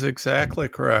 this is exactly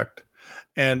correct.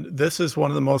 And this is one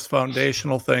of the most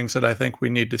foundational things that I think we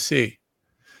need to see.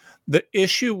 The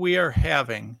issue we are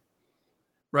having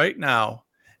right now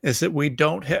is that we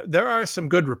don't have, there are some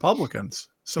good Republicans,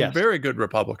 some very good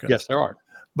Republicans. Yes, there are.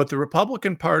 But the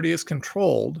Republican Party is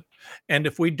controlled. And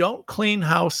if we don't clean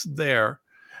house there,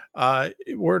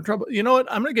 we're in trouble. You know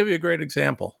what? I'm going to give you a great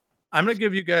example. I'm going to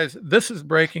give you guys, this is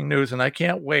breaking news, and I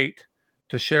can't wait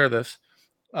to share this.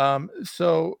 My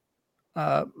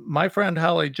friend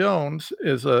Holly Jones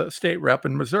is a state rep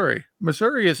in Missouri.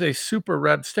 Missouri is a super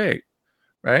red state,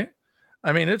 right?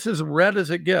 I mean, it's as red as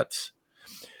it gets.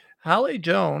 Holly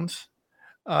Jones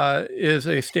is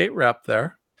a state rep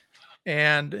there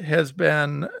and has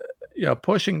been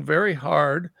pushing very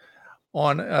hard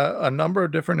on a number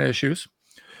of different issues.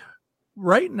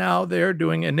 Right now, they're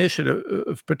doing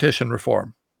initiative petition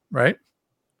reform, right?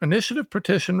 Initiative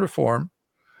petition reform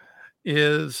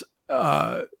is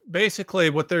basically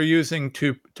what they're using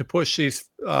to push these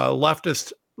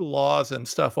leftist laws and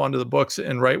stuff onto the books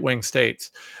in right-wing states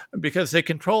because they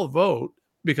control vote.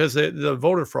 Because the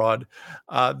voter fraud,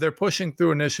 they're pushing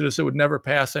through initiatives that would never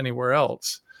pass anywhere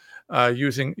else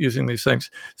using these things.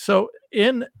 So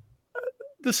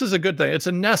this is a good thing. It's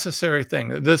a necessary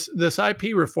thing. This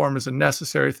IP reform is a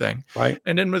necessary thing. Right.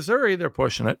 And in Missouri, they're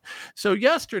pushing it. So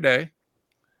yesterday,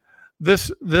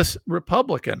 this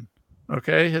Republican,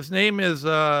 okay, his name is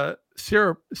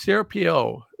Cierpiot,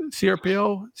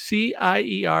 Cierpiot.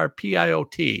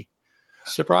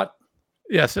 Siprot?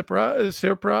 Yeah,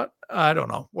 Siprot. I don't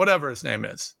know, whatever his name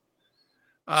is.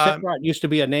 Siprot used to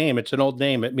be a name. It's an old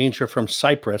name. It means you're from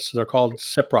Cyprus. They're called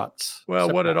Siprots. Well,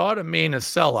 what it ought to mean is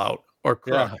sellout or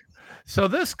crook. Yeah. So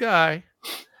this guy,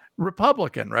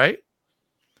 Republican, right?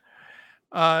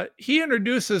 He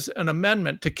introduces an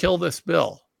amendment to kill this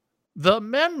bill. The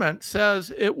amendment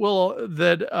says it will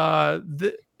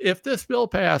if this bill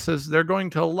passes, they're going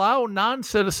to allow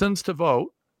non-citizens to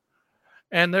vote,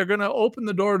 and they're going to open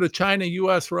the door to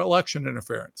China-U.S. for election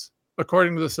interference,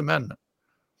 according to this amendment.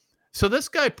 So this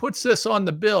guy puts this on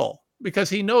the bill because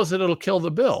he knows that it'll kill the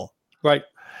bill. Right.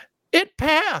 It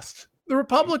passed. The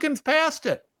Republicans passed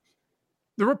it.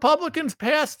 The Republicans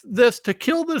passed this to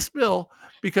kill this bill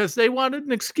because they wanted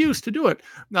an excuse to do it.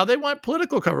 Now they want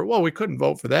political cover. Well, we couldn't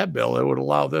vote for that bill. It would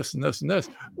allow this and this and this.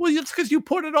 Well, it's because you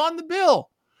put it on the bill.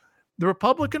 The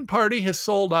Republican Party has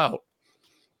sold out.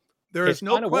 There is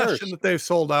no question that they've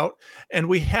sold out, and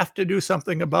we have to do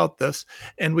something about this,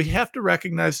 and we have to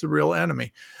recognize the real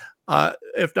enemy.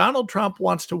 If Donald Trump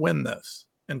wants to win this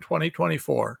in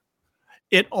 2024,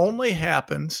 it only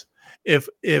happens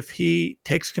if he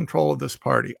takes control of this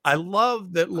party. I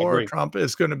love that Laura Trump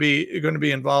is going to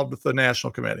be involved with the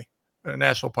National Committee, the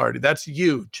National Party. That's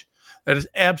huge. That is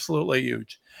absolutely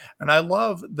huge, and I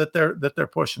love that they're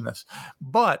pushing this.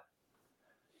 But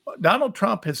Donald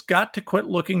Trump has got to quit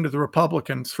looking to the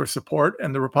Republicans for support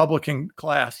and the Republican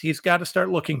class. He's got to start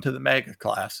looking to the MAGA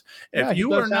class. If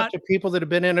you are not to people that have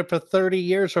been in it for 30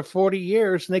 years or 40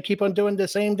 years, and they keep on doing the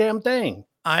same damn thing.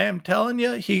 I am telling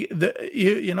you,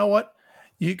 you know what?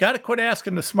 You got to quit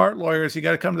asking the smart lawyers. You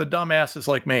got to come to the dumbasses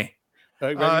like me.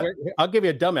 I'll give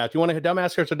you a dumbass. You want a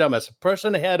dumbass? Here's a dumbass. A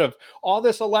person ahead of all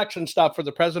this election stuff for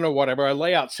the president or whatever. I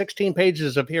lay out 16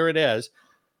 pages of here it is.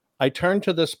 I turned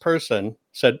to this person,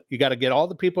 said, you got to get all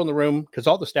the people in the room because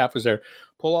all the staff was there.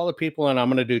 Pull all the people in. I'm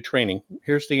going to do training.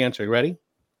 Here's the answer. You ready?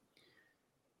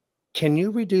 Can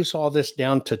you reduce all this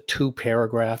down to 2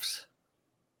 paragraphs?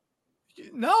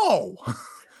 No.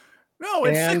 No,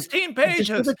 it's 16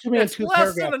 pages. It's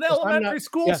less than an elementary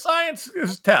school science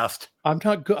test. I'm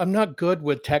not good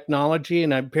with technology,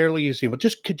 and I'm barely using it.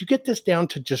 Just could you get this down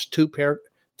to just 2 paragraphs?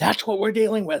 That's what we're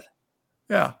dealing with.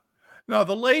 Yeah. No,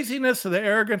 the laziness, the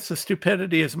arrogance, the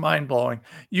stupidity is mind-blowing.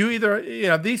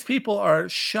 These people are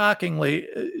shockingly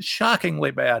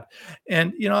bad.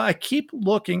 And, I keep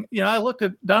looking, I looked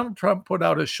at Donald Trump put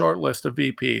out his short list of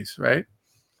VPs, right?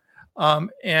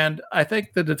 And I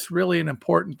think that it's really an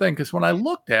important thing because when I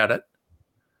looked at it,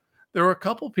 there were a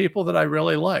couple people that I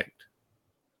really liked.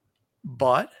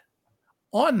 But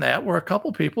on that were a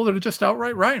couple people that are just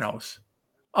outright rhinos.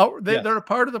 They're a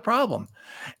part of the problem.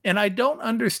 And I don't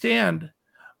understand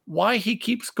why he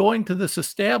keeps going to this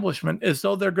establishment as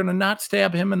though they're going to not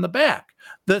stab him in the back.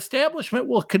 The establishment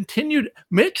will continue.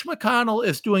 Mitch McConnell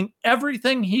is doing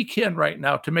everything he can right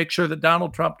now to make sure that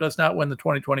Donald Trump does not win the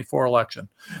 2024 election.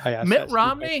 Mitt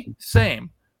Romney, same.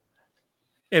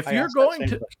 If you're going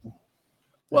to,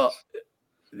 well,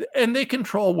 and they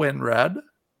control WinRed.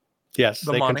 Yes,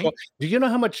 the money. Control. Do you know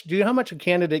how much a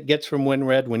candidate gets from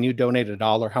WinRed when you donate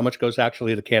 $1? How much goes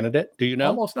actually to the candidate? Do you know?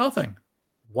 Almost nothing.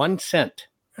 1 cent.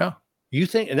 Yeah. You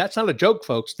think, and that's not a joke,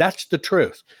 folks. That's the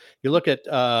truth. You look at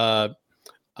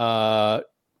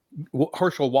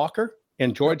Herschel Walker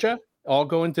in Georgia, all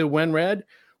going through WinRed.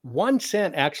 1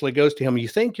 cent actually goes to him. You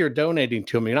think you're donating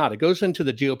to him, you're not. It goes into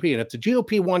the GOP, and if the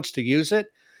GOP wants to use it,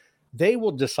 they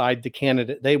will decide the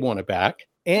candidate they want to back.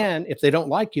 And if they don't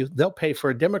like you, they'll pay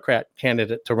for a Democrat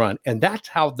candidate to run. And that's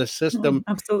how the system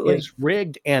is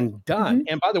rigged and done.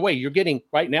 Mm-hmm. And by the way, you're getting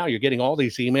all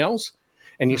these emails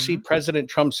and you see President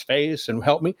Trump's face and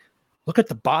help me. Look at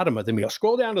the bottom of the email.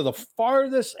 Scroll down to the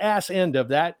farthest ass end of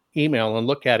that email and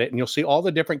look at it. And you'll see all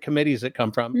the different committees that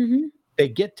come from. Mm-hmm. They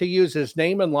get to use his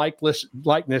name and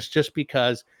likeness just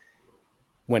because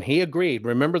when he agreed,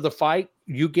 remember the fight,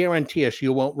 you guarantee us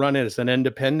you won't run it as an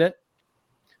independent.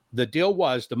 The deal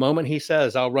was the moment he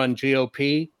says, I'll run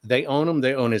GOP, they own him.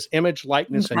 They own his image,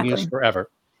 likeness, and use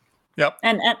forever. Yep.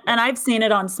 And I've seen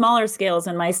it on smaller scales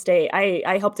in my state.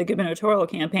 I helped a gubernatorial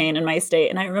campaign in my state.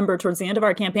 And I remember towards the end of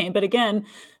our campaign, but again,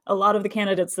 a lot of the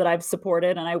candidates that I've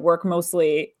supported, and I work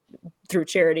mostly through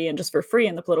charity and just for free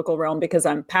in the political realm because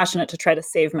I'm passionate to try to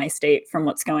save my state from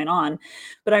what's going on.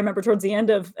 But I remember towards the end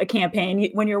of a campaign,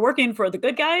 when you're working for the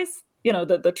good guys,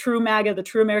 the true MAGA, the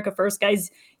true America First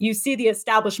guys, you see the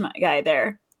establishment guy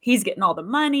there. He's getting all the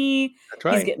money. That's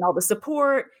right. He's getting all the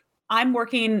support. I'm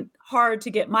working hard to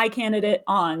get my candidate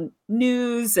on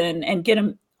news and get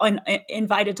him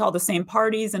invited to all the same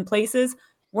parties and places.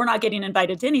 We're not getting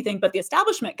invited to anything, but the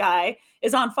establishment guy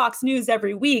is on Fox News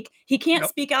every week. He can't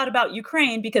speak out about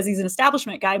Ukraine because he's an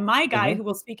establishment guy. My guy who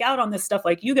will speak out on this stuff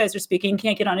like you guys are speaking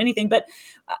can't get on anything, but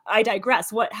I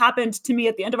digress. What happened to me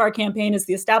at the end of our campaign is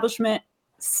the establishment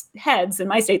heads in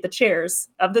my state, the chairs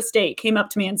of the state, came up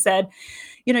to me and said,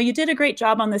 you did a great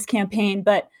job on this campaign,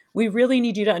 but we really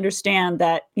need you to understand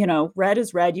that, red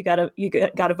is red. You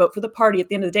gotta vote for the party at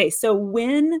the end of the day. So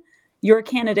when your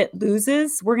candidate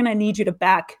loses, we're going to need you to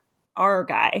back our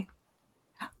guy.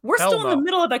 We're Hell still in no. the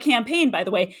middle of a campaign, by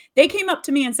the way. They came up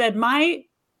to me and said, my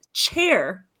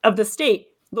chair of the state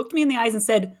looked me in the eyes and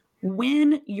said,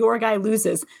 when your guy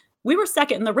loses, we were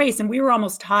second in the race and we were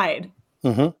almost tied.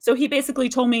 So he basically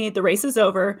told me the race is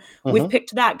over. We've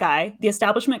picked that guy, the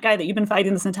establishment guy that you've been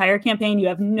fighting this entire campaign. You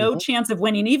have no chance of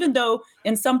winning, even though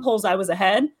in some polls I was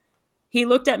ahead. He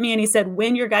looked at me and he said,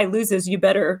 when your guy loses, you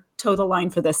better toe the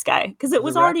line for this guy, because it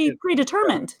was already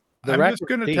predetermined. I'm just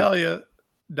going to tell you,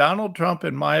 Donald Trump,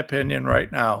 in my opinion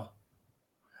right now,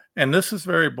 and this is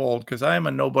very bold because I am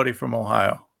a nobody from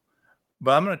Ohio,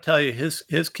 but I'm going to tell you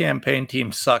his campaign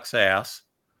team sucks ass.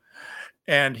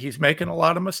 And he's making a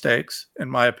lot of mistakes, in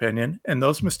my opinion. And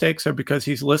those mistakes are because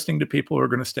he's listening to people who are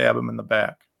going to stab him in the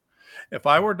back. If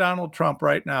I were Donald Trump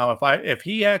right now, if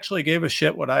he actually gave a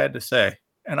shit what I had to say,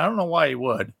 and I don't know why he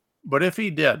would, but if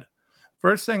he did,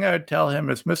 first thing I would tell him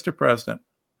is, Mr. President,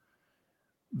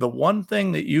 the one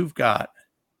thing that you've got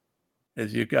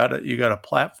is you got a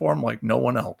platform like no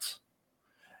one else.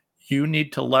 You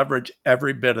need to leverage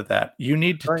every bit of that. You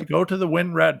need to go to the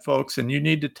Win Red folks, and you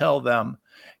need to tell them,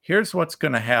 here's what's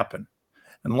going to happen.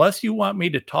 Unless you want me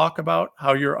to talk about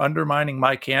how you're undermining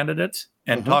my candidates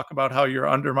and talk about how you're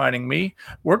undermining me,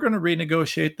 we're going to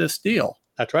renegotiate this deal.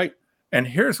 That's right. And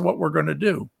here's what we're going to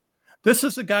do. This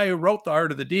is the guy who wrote the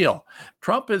art of the deal.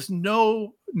 Trump is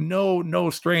no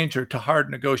stranger to hard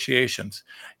negotiations.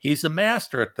 He's a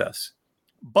master at this.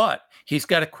 But he's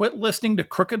got to quit listening to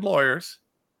crooked lawyers.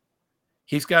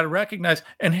 He's got to recognize,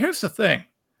 and here's the thing.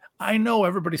 I know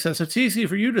everybody says it's easy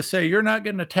for you to say you're not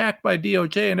getting attacked by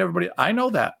DOJ and everybody. I know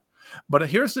that. But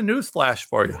here's the news flash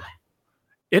for you.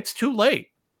 It's too late.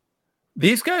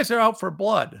 These guys are out for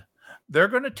blood. They're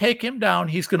going to take him down.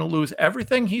 He's going to lose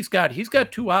everything he's got. He's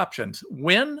got two options: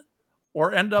 win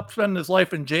or end up spending his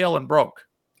life in jail and broke.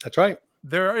 That's right.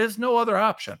 There is no other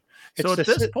option. So at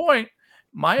this point,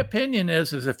 my opinion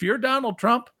is if you're Donald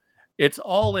Trump, it's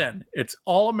all in. It's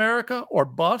all America or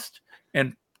bust,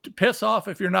 and piss off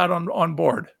if you're not on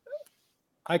board.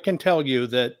 I can tell you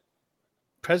that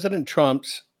President Trump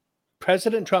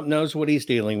knows what he's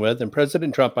dealing with, and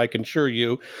President Trump, I can assure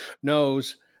you,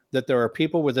 knows that there are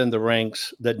people within the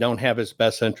ranks that don't have his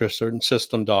best interests, certain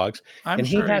system dogs, and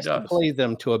he has to play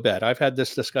them to a bit. I've had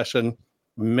this discussion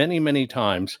many, many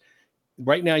times.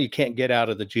 Right now, you can't get out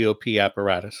of the GOP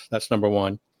apparatus. That's number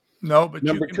one. No, but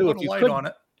number you can two, put a light on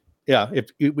it. Yeah, if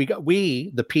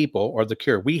we, the people or the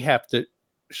cure, we have to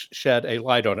shed a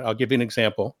light on it. I'll give you an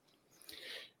example.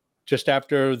 Just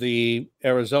after the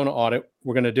Arizona audit,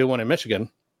 we're going to do one in Michigan.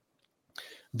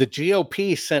 The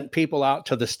GOP sent people out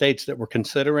to the states that were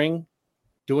considering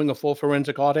doing a full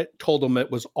forensic audit, told them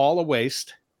it was all a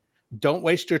waste. Don't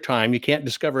waste your time. You can't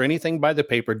discover anything by the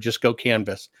paper. Just go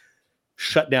canvass.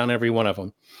 Shut down every one of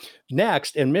them.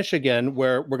 Next, in Michigan,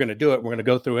 where we're going to do it, we're going to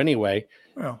go through anyway.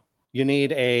 Well, you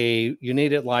need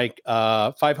it like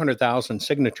 500,000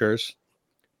 signatures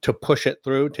to push it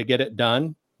through to get it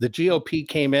done. The GOP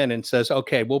came in and says,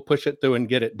 okay, we'll push it through and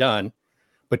get it done,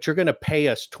 but you're going to pay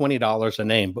us $20 a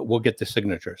name, but we'll get the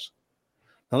signatures.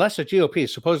 Now that's the GOP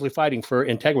supposedly fighting for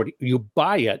integrity. You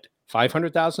buy it,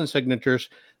 500,000 signatures.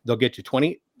 They'll get you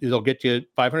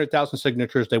 500,000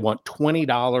 signatures. They want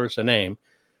 $20 a name.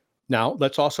 Now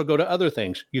let's also go to other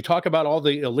things. You talk about all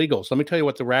the illegals. Let me tell you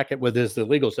what the racket with is the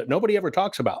illegals that nobody ever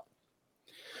talks about.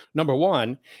 Number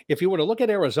one, if you were to look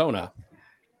at Arizona,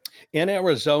 in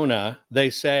Arizona, they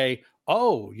say,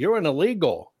 oh, you're an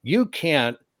illegal. You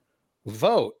can't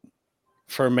vote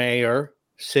for mayor,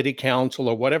 city council,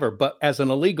 or whatever. But as an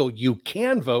illegal, you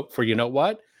can vote for, you know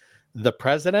what? The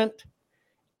president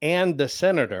and the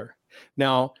senator.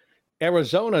 Now,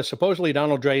 Arizona, supposedly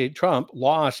Donald J. Trump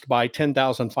lost by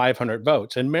 10,500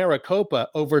 votes. In Maricopa,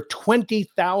 over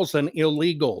 20,000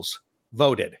 illegals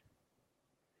voted.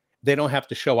 They don't have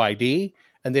to show ID,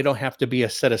 and they don't have to be a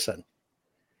citizen.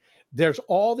 There's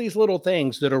all these little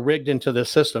things that are rigged into the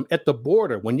system. At the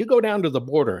border, when you go down to the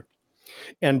border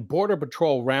and Border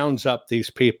Patrol rounds up these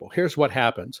people, here's what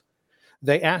happens.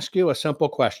 They ask you a simple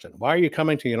question. Why are you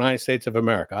coming to the United States of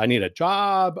America? I need a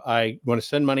job. I want to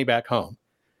send money back home.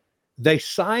 They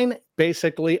sign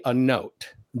basically a note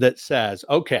that says,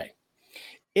 okay,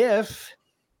 if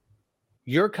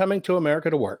you're coming to America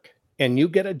to work and you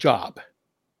get a job,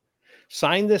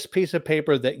 sign this piece of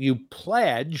paper that you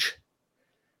pledge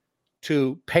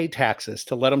to pay taxes,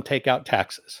 to let them take out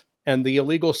taxes. And the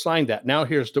illegals signed that. Now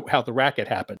here's how the racket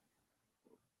happened.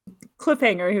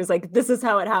 Cliffhanger. He was like, this is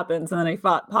how it happens. And then he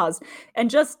paused.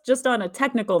 And just on a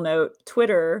technical note,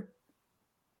 Twitter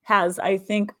has, I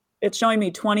think it's showing me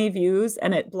 20 views,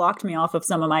 and it blocked me off of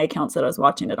some of my accounts that I was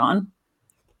watching it on.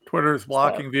 Twitter's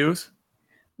blocking views?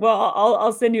 Well,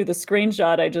 I'll send you the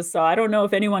screenshot I just saw. I don't know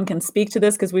if anyone can speak to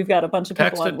this because we've got a bunch of people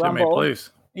Text on it to Rumble. me, please.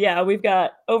 Yeah, we've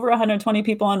got over 120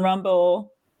 people on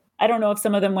Rumble. I don't know if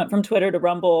some of them went from Twitter to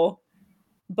Rumble,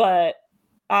 but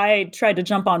I tried to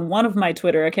jump on one of my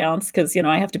Twitter accounts because,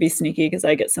 I have to be sneaky because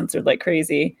I get censored like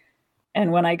crazy.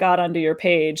 And when I got onto your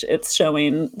page, it's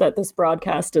showing that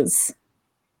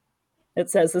it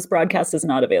says this broadcast is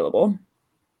not available.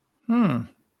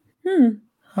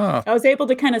 Huh. I was able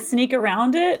to kind of sneak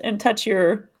around it and if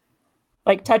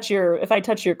I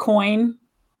touch your coin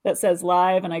that says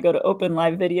live and I go to open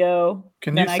live video.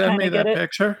 Can you send me that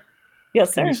picture?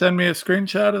 Yes, sir. Can you send me a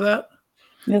screenshot of that?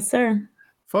 Yes, sir.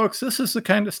 Folks, this is the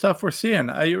kind of stuff we're seeing.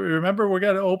 You remember we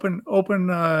got to open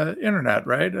internet,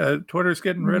 right? Twitter's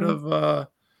getting rid of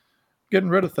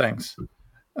things.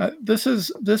 This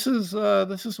is what's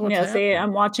happening. See,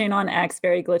 I'm watching on X,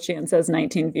 very glitchy, and says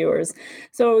 19 viewers.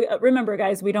 So remember,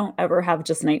 guys, we don't ever have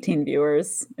just 19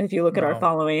 viewers if you look at our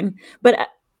following. But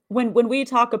when we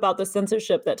talk about the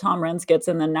censorship that Tom Renz gets,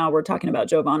 and then now we're talking about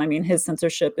Jovan, I mean, his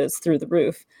censorship is through the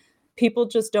roof. People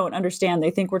just don't understand.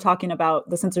 They think we're talking about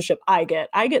the censorship I get.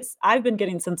 I've been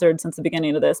getting censored since the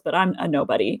beginning of this, but I'm a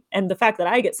nobody. And the fact that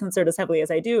I get censored as heavily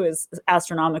as I do is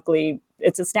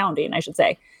it's astounding, I should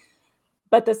say.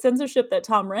 But the censorship that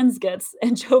Tom Renz gets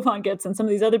and Jovan gets and some of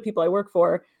these other people I work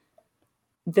for,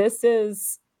 this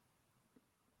is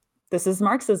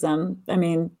Marxism. I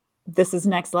mean, this is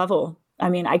next level. I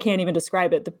mean, I can't even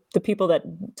describe it. The people that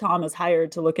Tom has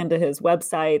hired to look into his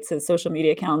websites, his social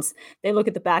media accounts, they look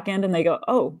at the back end and they go,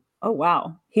 oh,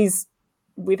 wow.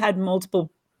 We've had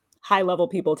multiple high-level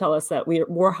people tell us that we're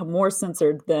more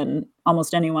censored than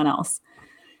almost anyone else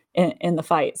in the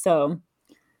fight. So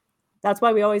that's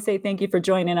why we always say thank you for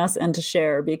joining us and to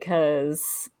share,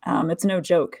 because it's no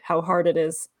joke how hard it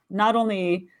is, not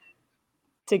only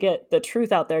to get the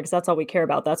truth out there, because that's all we care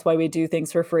about. That's why we do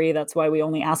things for free. That's why we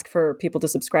only ask for people to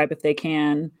subscribe if they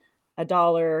can. $1,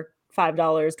 $5,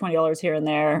 $20 here and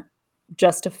there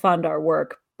just to fund our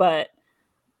work. But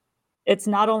it's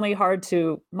not only hard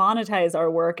to monetize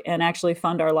our work and actually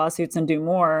fund our lawsuits and do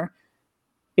more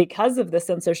because of the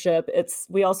censorship.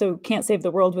 We also can't save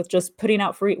the world with just putting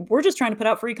out free. We're just trying to put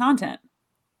out free content.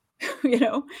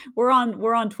 We're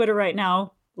on Twitter right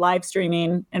now, live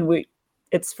streaming, and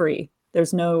it's free.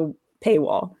 There's no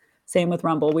paywall. Same with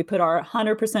Rumble. We put our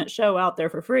 100% show out there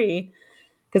for free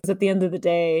because at the end of the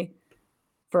day,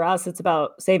 for us, it's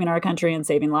about saving our country and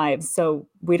saving lives. So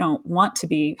we don't want to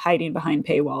be hiding behind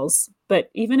paywalls. But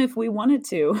even if we wanted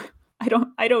to,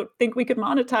 I don't think we could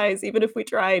monetize even if we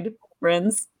tried,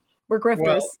 Renz. We're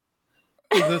grifters.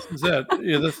 Well, this is it.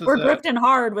 Yeah, We're grifting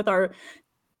hard with our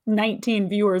 19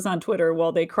 viewers on Twitter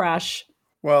while they crash.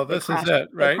 Well, this is it,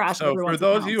 right? So for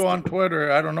those of you on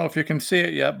Twitter, I don't know if you can see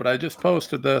it yet, but I just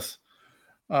posted this.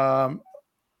 This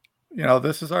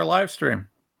is our live stream.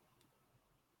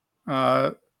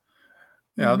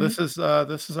 This is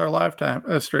our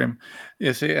lifetime stream.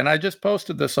 You see, and I just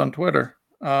posted this on Twitter.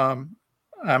 I'm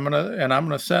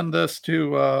gonna send this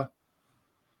to a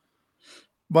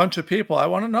bunch of people. I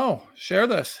want to know. Share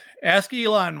this. Ask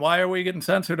Elon, why are we getting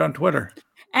censored on Twitter?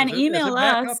 And email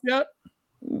us. Yet?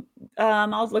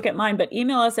 I'll look at mine, but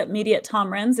email us at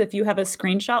media@TomRenz if you have a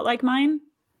screenshot like mine.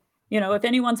 If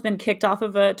anyone's been kicked off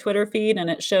of a Twitter feed and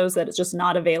it shows that it's just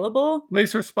not available,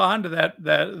 please respond to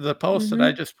the post that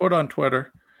I just put on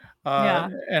Twitter.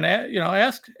 And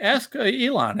ask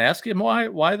Elon, ask him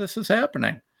why this is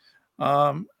happening.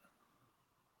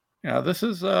 This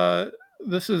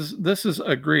is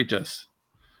egregious.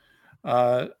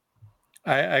 I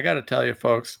got to tell you,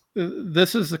 folks,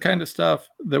 this is the kind of stuff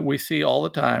that we see all the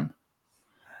time.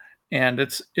 And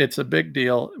it's a big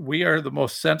deal. We are the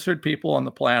most censored people on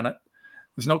the planet.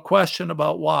 There's no question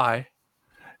about why.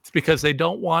 It's because they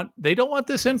don't want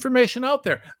this information out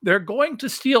there. They're going to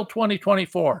steal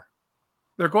 2024.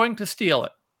 They're going to steal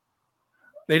it.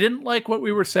 They didn't like what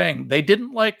we were saying. They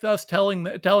didn't like us telling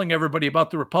everybody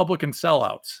about the Republican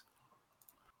sellouts.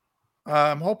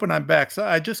 I'm hoping I'm back. So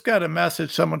I just got a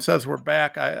message. Someone says we're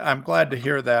back. I'm glad to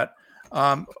hear that.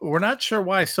 We're not sure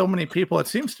why so many people, it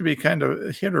seems to be kind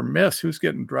of hit or miss who's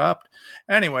getting dropped.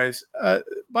 Anyways,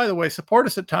 by the way, support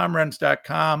us at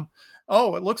tomrenz.com.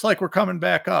 Oh, it looks like we're coming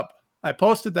back up. I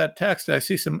posted that text. I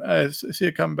see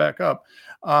it coming back up.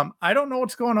 I don't know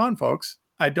what's going on, folks.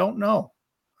 I don't know.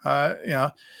 But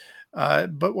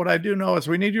what I do know is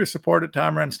we need your support at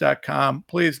tomrenz.com.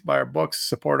 Please buy our books,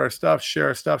 support our stuff, share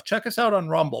our stuff. Check us out on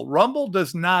Rumble. Rumble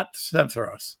does not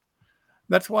censor us.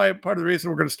 That's why part of the reason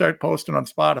we're going to start posting on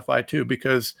Spotify too,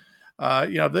 because,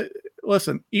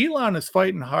 listen, Elon is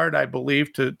fighting hard, I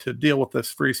believe, to deal with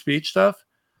this free speech stuff.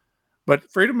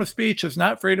 But freedom of speech is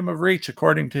not freedom of reach,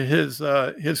 according to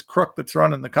his crook that's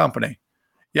running the company.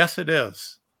 Yes, it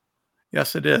is.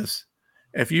 Yes, it is.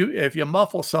 If you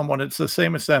muffle someone, it's the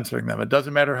same as censoring them. It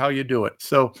doesn't matter how you do it.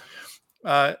 So,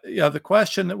 the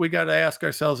question that we got to ask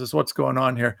ourselves is what's going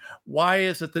on here. Why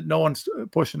is it that no one's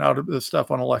pushing out this stuff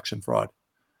on election fraud?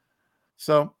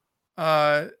 So,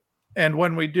 and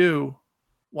when we do,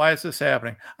 why is this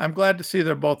happening? I'm glad to see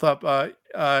they're both up.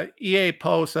 EA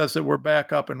Poe says that we're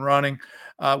back up and running.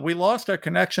 We lost our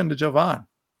connection to Jovan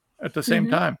at the same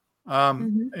time.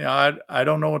 I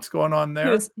don't know what's going on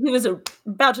there. He was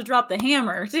about to drop the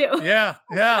hammer too. Yeah.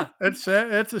 It's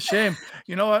a shame.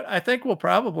 You know what? I think we'll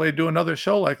probably do another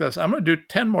show like this. I'm going to do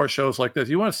 10 more shows like this.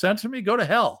 You want to censor me? Go to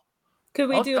hell. Could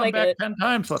we do like a 10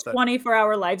 times with it?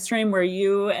 24-hour live stream where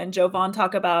you and Jovan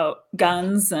talk about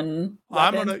guns and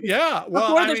weapons? Well,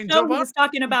 before the show, Jovan, he was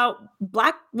talking about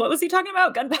what was he talking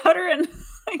about? Gunpowder and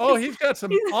he's got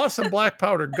some awesome black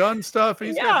powder gun stuff.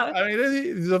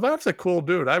 Jovan's a cool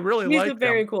dude. I really like him. He's a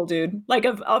very cool dude. Like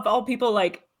of all people,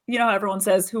 like, you know how everyone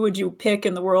says, who would you pick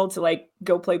in the world to like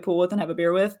go play pool with and have a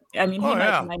beer with? I mean, he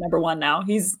might be my number one now.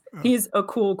 He's a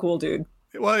cool dude.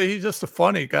 Well, he's just a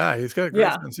funny guy. He's got a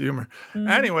great sense of humor.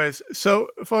 Anyways, so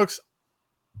folks,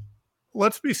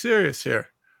 let's be serious here.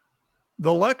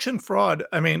 The election fraud,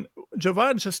 I mean,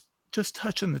 Jovan's just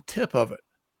touching the tip of it.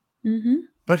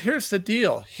 But here's the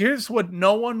deal. Here's what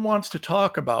no one wants to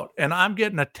talk about. And I'm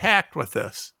getting attacked with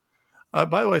this.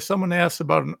 By the way, someone asked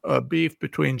about a beef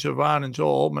between Jovan and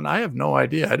Joel Oldman. I have no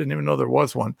idea. I didn't even know there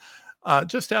was one.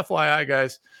 Just FYI,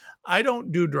 guys, I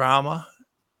don't do drama.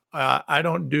 I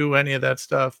don't do any of that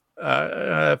stuff.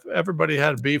 If everybody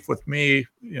had a beef with me,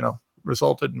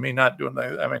 resulted in me not doing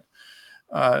that. I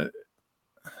mean,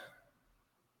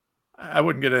 I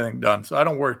wouldn't get anything done. So I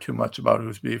don't worry too much about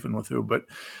who's beefing with who. But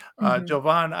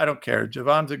Jovan, I don't care.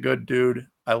 Jovan's a good dude.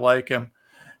 I like him.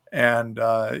 And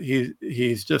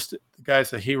he's just, the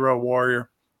guy's a hero warrior.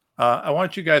 I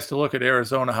want you guys to look at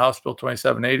Arizona House Bill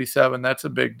 2787. That's a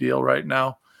big deal right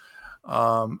now.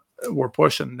 We're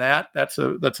pushing that. That's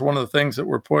one of the things that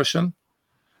we're pushing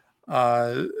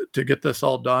to get this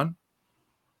all done.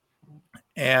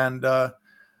 And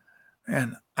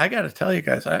I got to tell you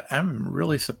guys, I'm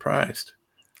really surprised.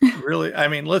 Really, I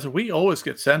mean, listen, we always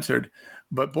get censored,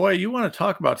 but boy, you want to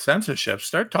talk about censorship?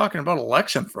 Start talking about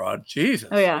election fraud. Jesus.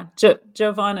 Oh yeah,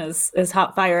 Jovan is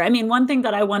hot fire. I mean, one thing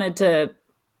that I wanted to,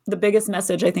 the biggest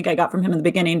message I think I got from him in the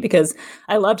beginning, because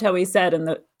I loved how he said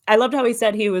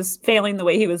he was failing the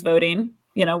way he was voting.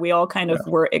 We all kind of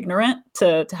were ignorant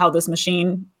to how this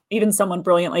machine, even someone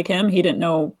brilliant like him, he didn't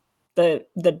know the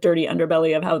dirty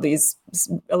underbelly of how these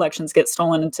elections get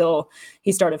stolen until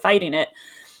he started fighting it.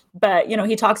 But,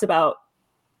 he talks about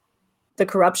the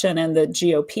corruption and the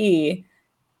GOP.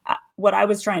 What I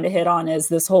was trying to hit on is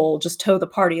this whole just toe the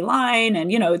party line. And,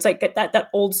 it's like that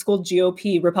old school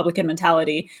GOP Republican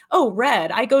mentality. Oh,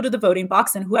 red, I go to the voting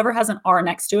box and whoever has an R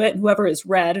next to it and whoever is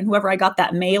red and whoever I got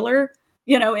that mailer,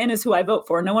 in is who I vote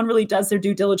for. No one really does their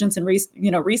due diligence and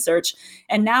research.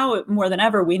 And now more than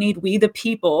ever, we need we the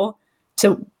people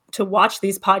to watch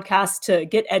these podcasts, to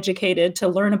get educated, to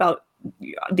learn about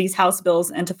these House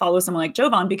bills and to follow someone like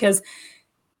Jovan, because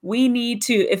we need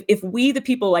to, if we the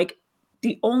people, like,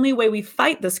 the only way we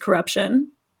fight this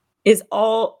corruption is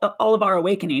all of our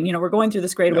awakening. We're going through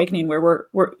this great awakening where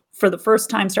we're for the first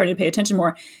time starting to pay attention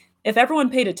more. If everyone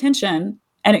paid attention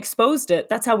and exposed it,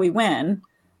 that's how we win.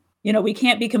 We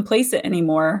can't be complacent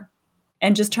anymore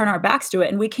and just turn our backs to it.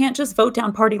 And we can't just vote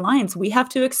down party lines. We have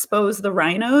to expose the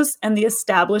rhinos and the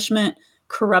establishment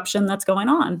corruption that's going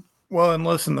on. Well, and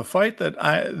listen, the fight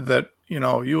that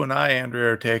you and I,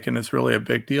 Andrea, are taking is really a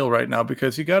big deal right now,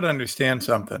 because you got to understand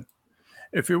something.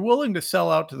 If you're willing to sell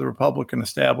out to the Republican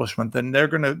establishment, then they're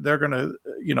gonna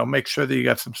make sure that you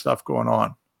got some stuff going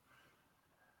on.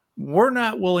 We're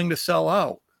not willing to sell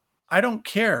out. I don't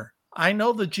care. I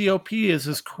know the GOP is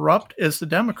as corrupt as the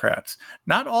Democrats.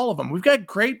 Not all of them. We've got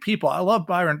great people. I love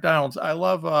Byron Donalds. I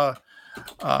love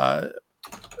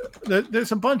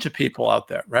there's a bunch of people out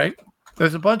there, right?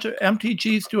 There's a bunch of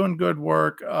MTGs doing good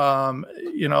work.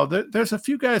 There's a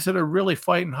few guys that are really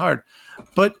fighting hard,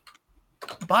 but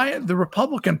by the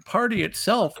Republican Party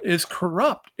itself is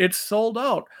corrupt. It's sold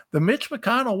out. The Mitch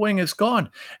McConnell wing is gone.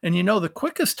 And the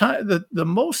quickest time, the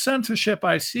most censorship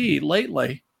I see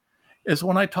lately is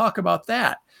when I talk about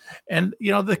that. And,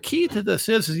 the key to this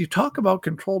is you talk about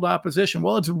controlled opposition.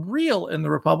 Well, it's real in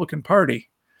the Republican Party.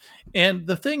 And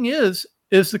the thing is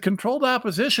the controlled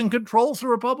opposition controls the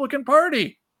Republican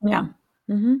Party. Yeah.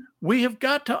 Mm-hmm. We have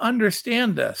got to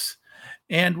understand this.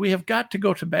 And we have got to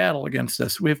go to battle against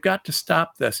this. We've got to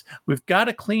stop this. We've got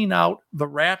to clean out the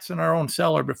rats in our own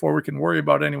cellar before we can worry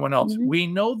about anyone else. We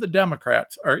know the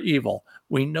Democrats are evil.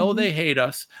 We know they hate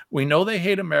us. We know they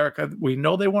hate America. We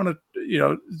know they want to,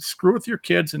 screw with your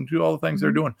kids and do all the things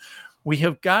they're doing. We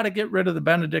have got to get rid of the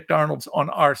Benedict Arnolds on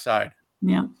our side.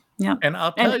 Yeah. Yeah. And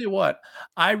I'll tell you what,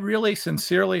 I really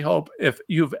sincerely hope if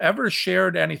you've ever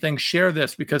shared anything, share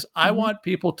this, because I want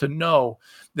people to know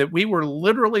that we were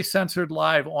literally censored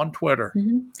live on Twitter.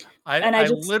 I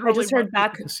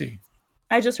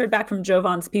just heard back from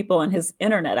Jovan's people, and his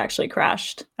internet actually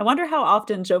crashed. I wonder how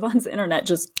often Jovan's internet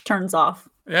just turns off.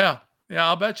 Yeah.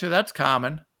 I'll bet you that's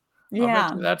common.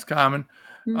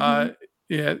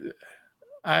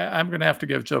 I'm going to have to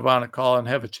give Jovan a call and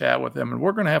have a chat with him, and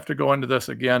we're going to have to go into this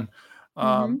again.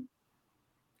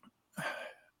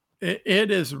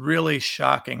 It is really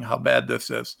shocking how bad this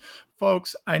is.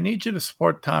 Folks, I need you to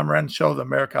support Tom Renz Show, the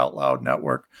America Out Loud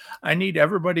Network. I need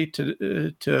everybody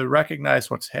to recognize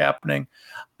what's happening.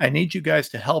 I need you guys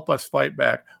to help us fight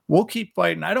back. We'll keep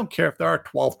fighting. I don't care if there are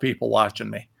 12 people watching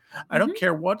me. I don't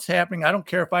care what's happening. I don't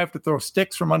care if I have to throw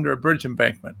sticks from under a bridge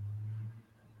embankment.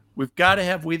 We've got to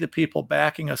have we the people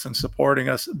backing us and supporting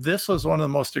us. This was one of the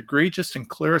most egregious and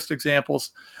clearest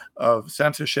examples of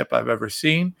censorship I've ever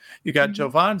seen. You got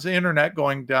Jovan's internet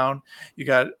going down.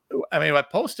 I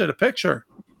posted a picture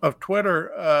of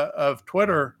Twitter,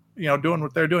 doing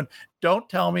what they're doing. Don't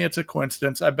tell me it's a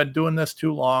coincidence. I've been doing this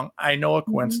too long. I know a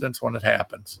coincidence when it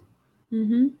happens.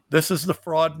 This is the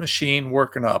fraud machine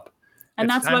working up. And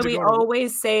that's why we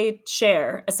always say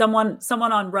share. Someone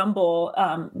on Rumble,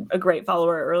 a great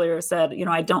follower earlier said,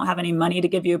 I don't have any money to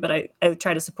give you, but I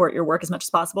try to support your work as much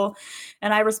as possible.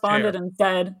 And I responded and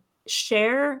said,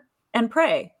 share and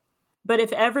pray. But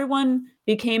if everyone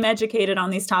became educated on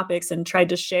these topics and tried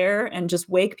to share and just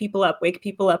wake people up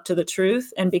to the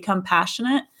truth and become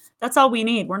passionate, that's all we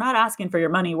need. We're not asking for your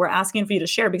money. We're asking for you to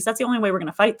share, because that's the only way we're going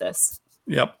to fight this.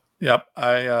 Yep.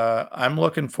 I'm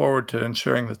looking forward to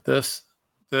ensuring that this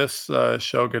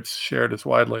show gets shared as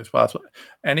widely as possible.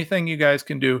 Anything you guys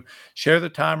can do, share the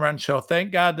Tom Renz Show.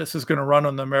 Thank God this is going to run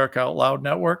on the America Out Loud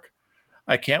Network.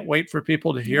 I can't wait for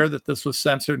people to hear that this was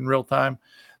censored in real time.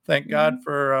 Thank God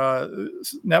for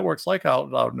networks like Out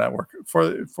Loud Network,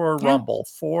 for Rumble,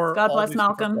 for God bless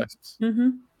Malcolm.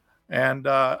 And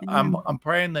I'm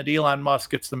praying that Elon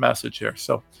Musk gets the message here.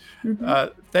 So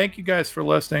thank you guys for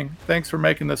listening. Thanks for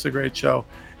making this a great show.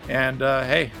 And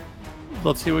hey,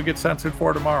 let's see what gets censored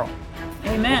for tomorrow.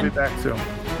 Amen. We'll be back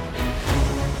soon.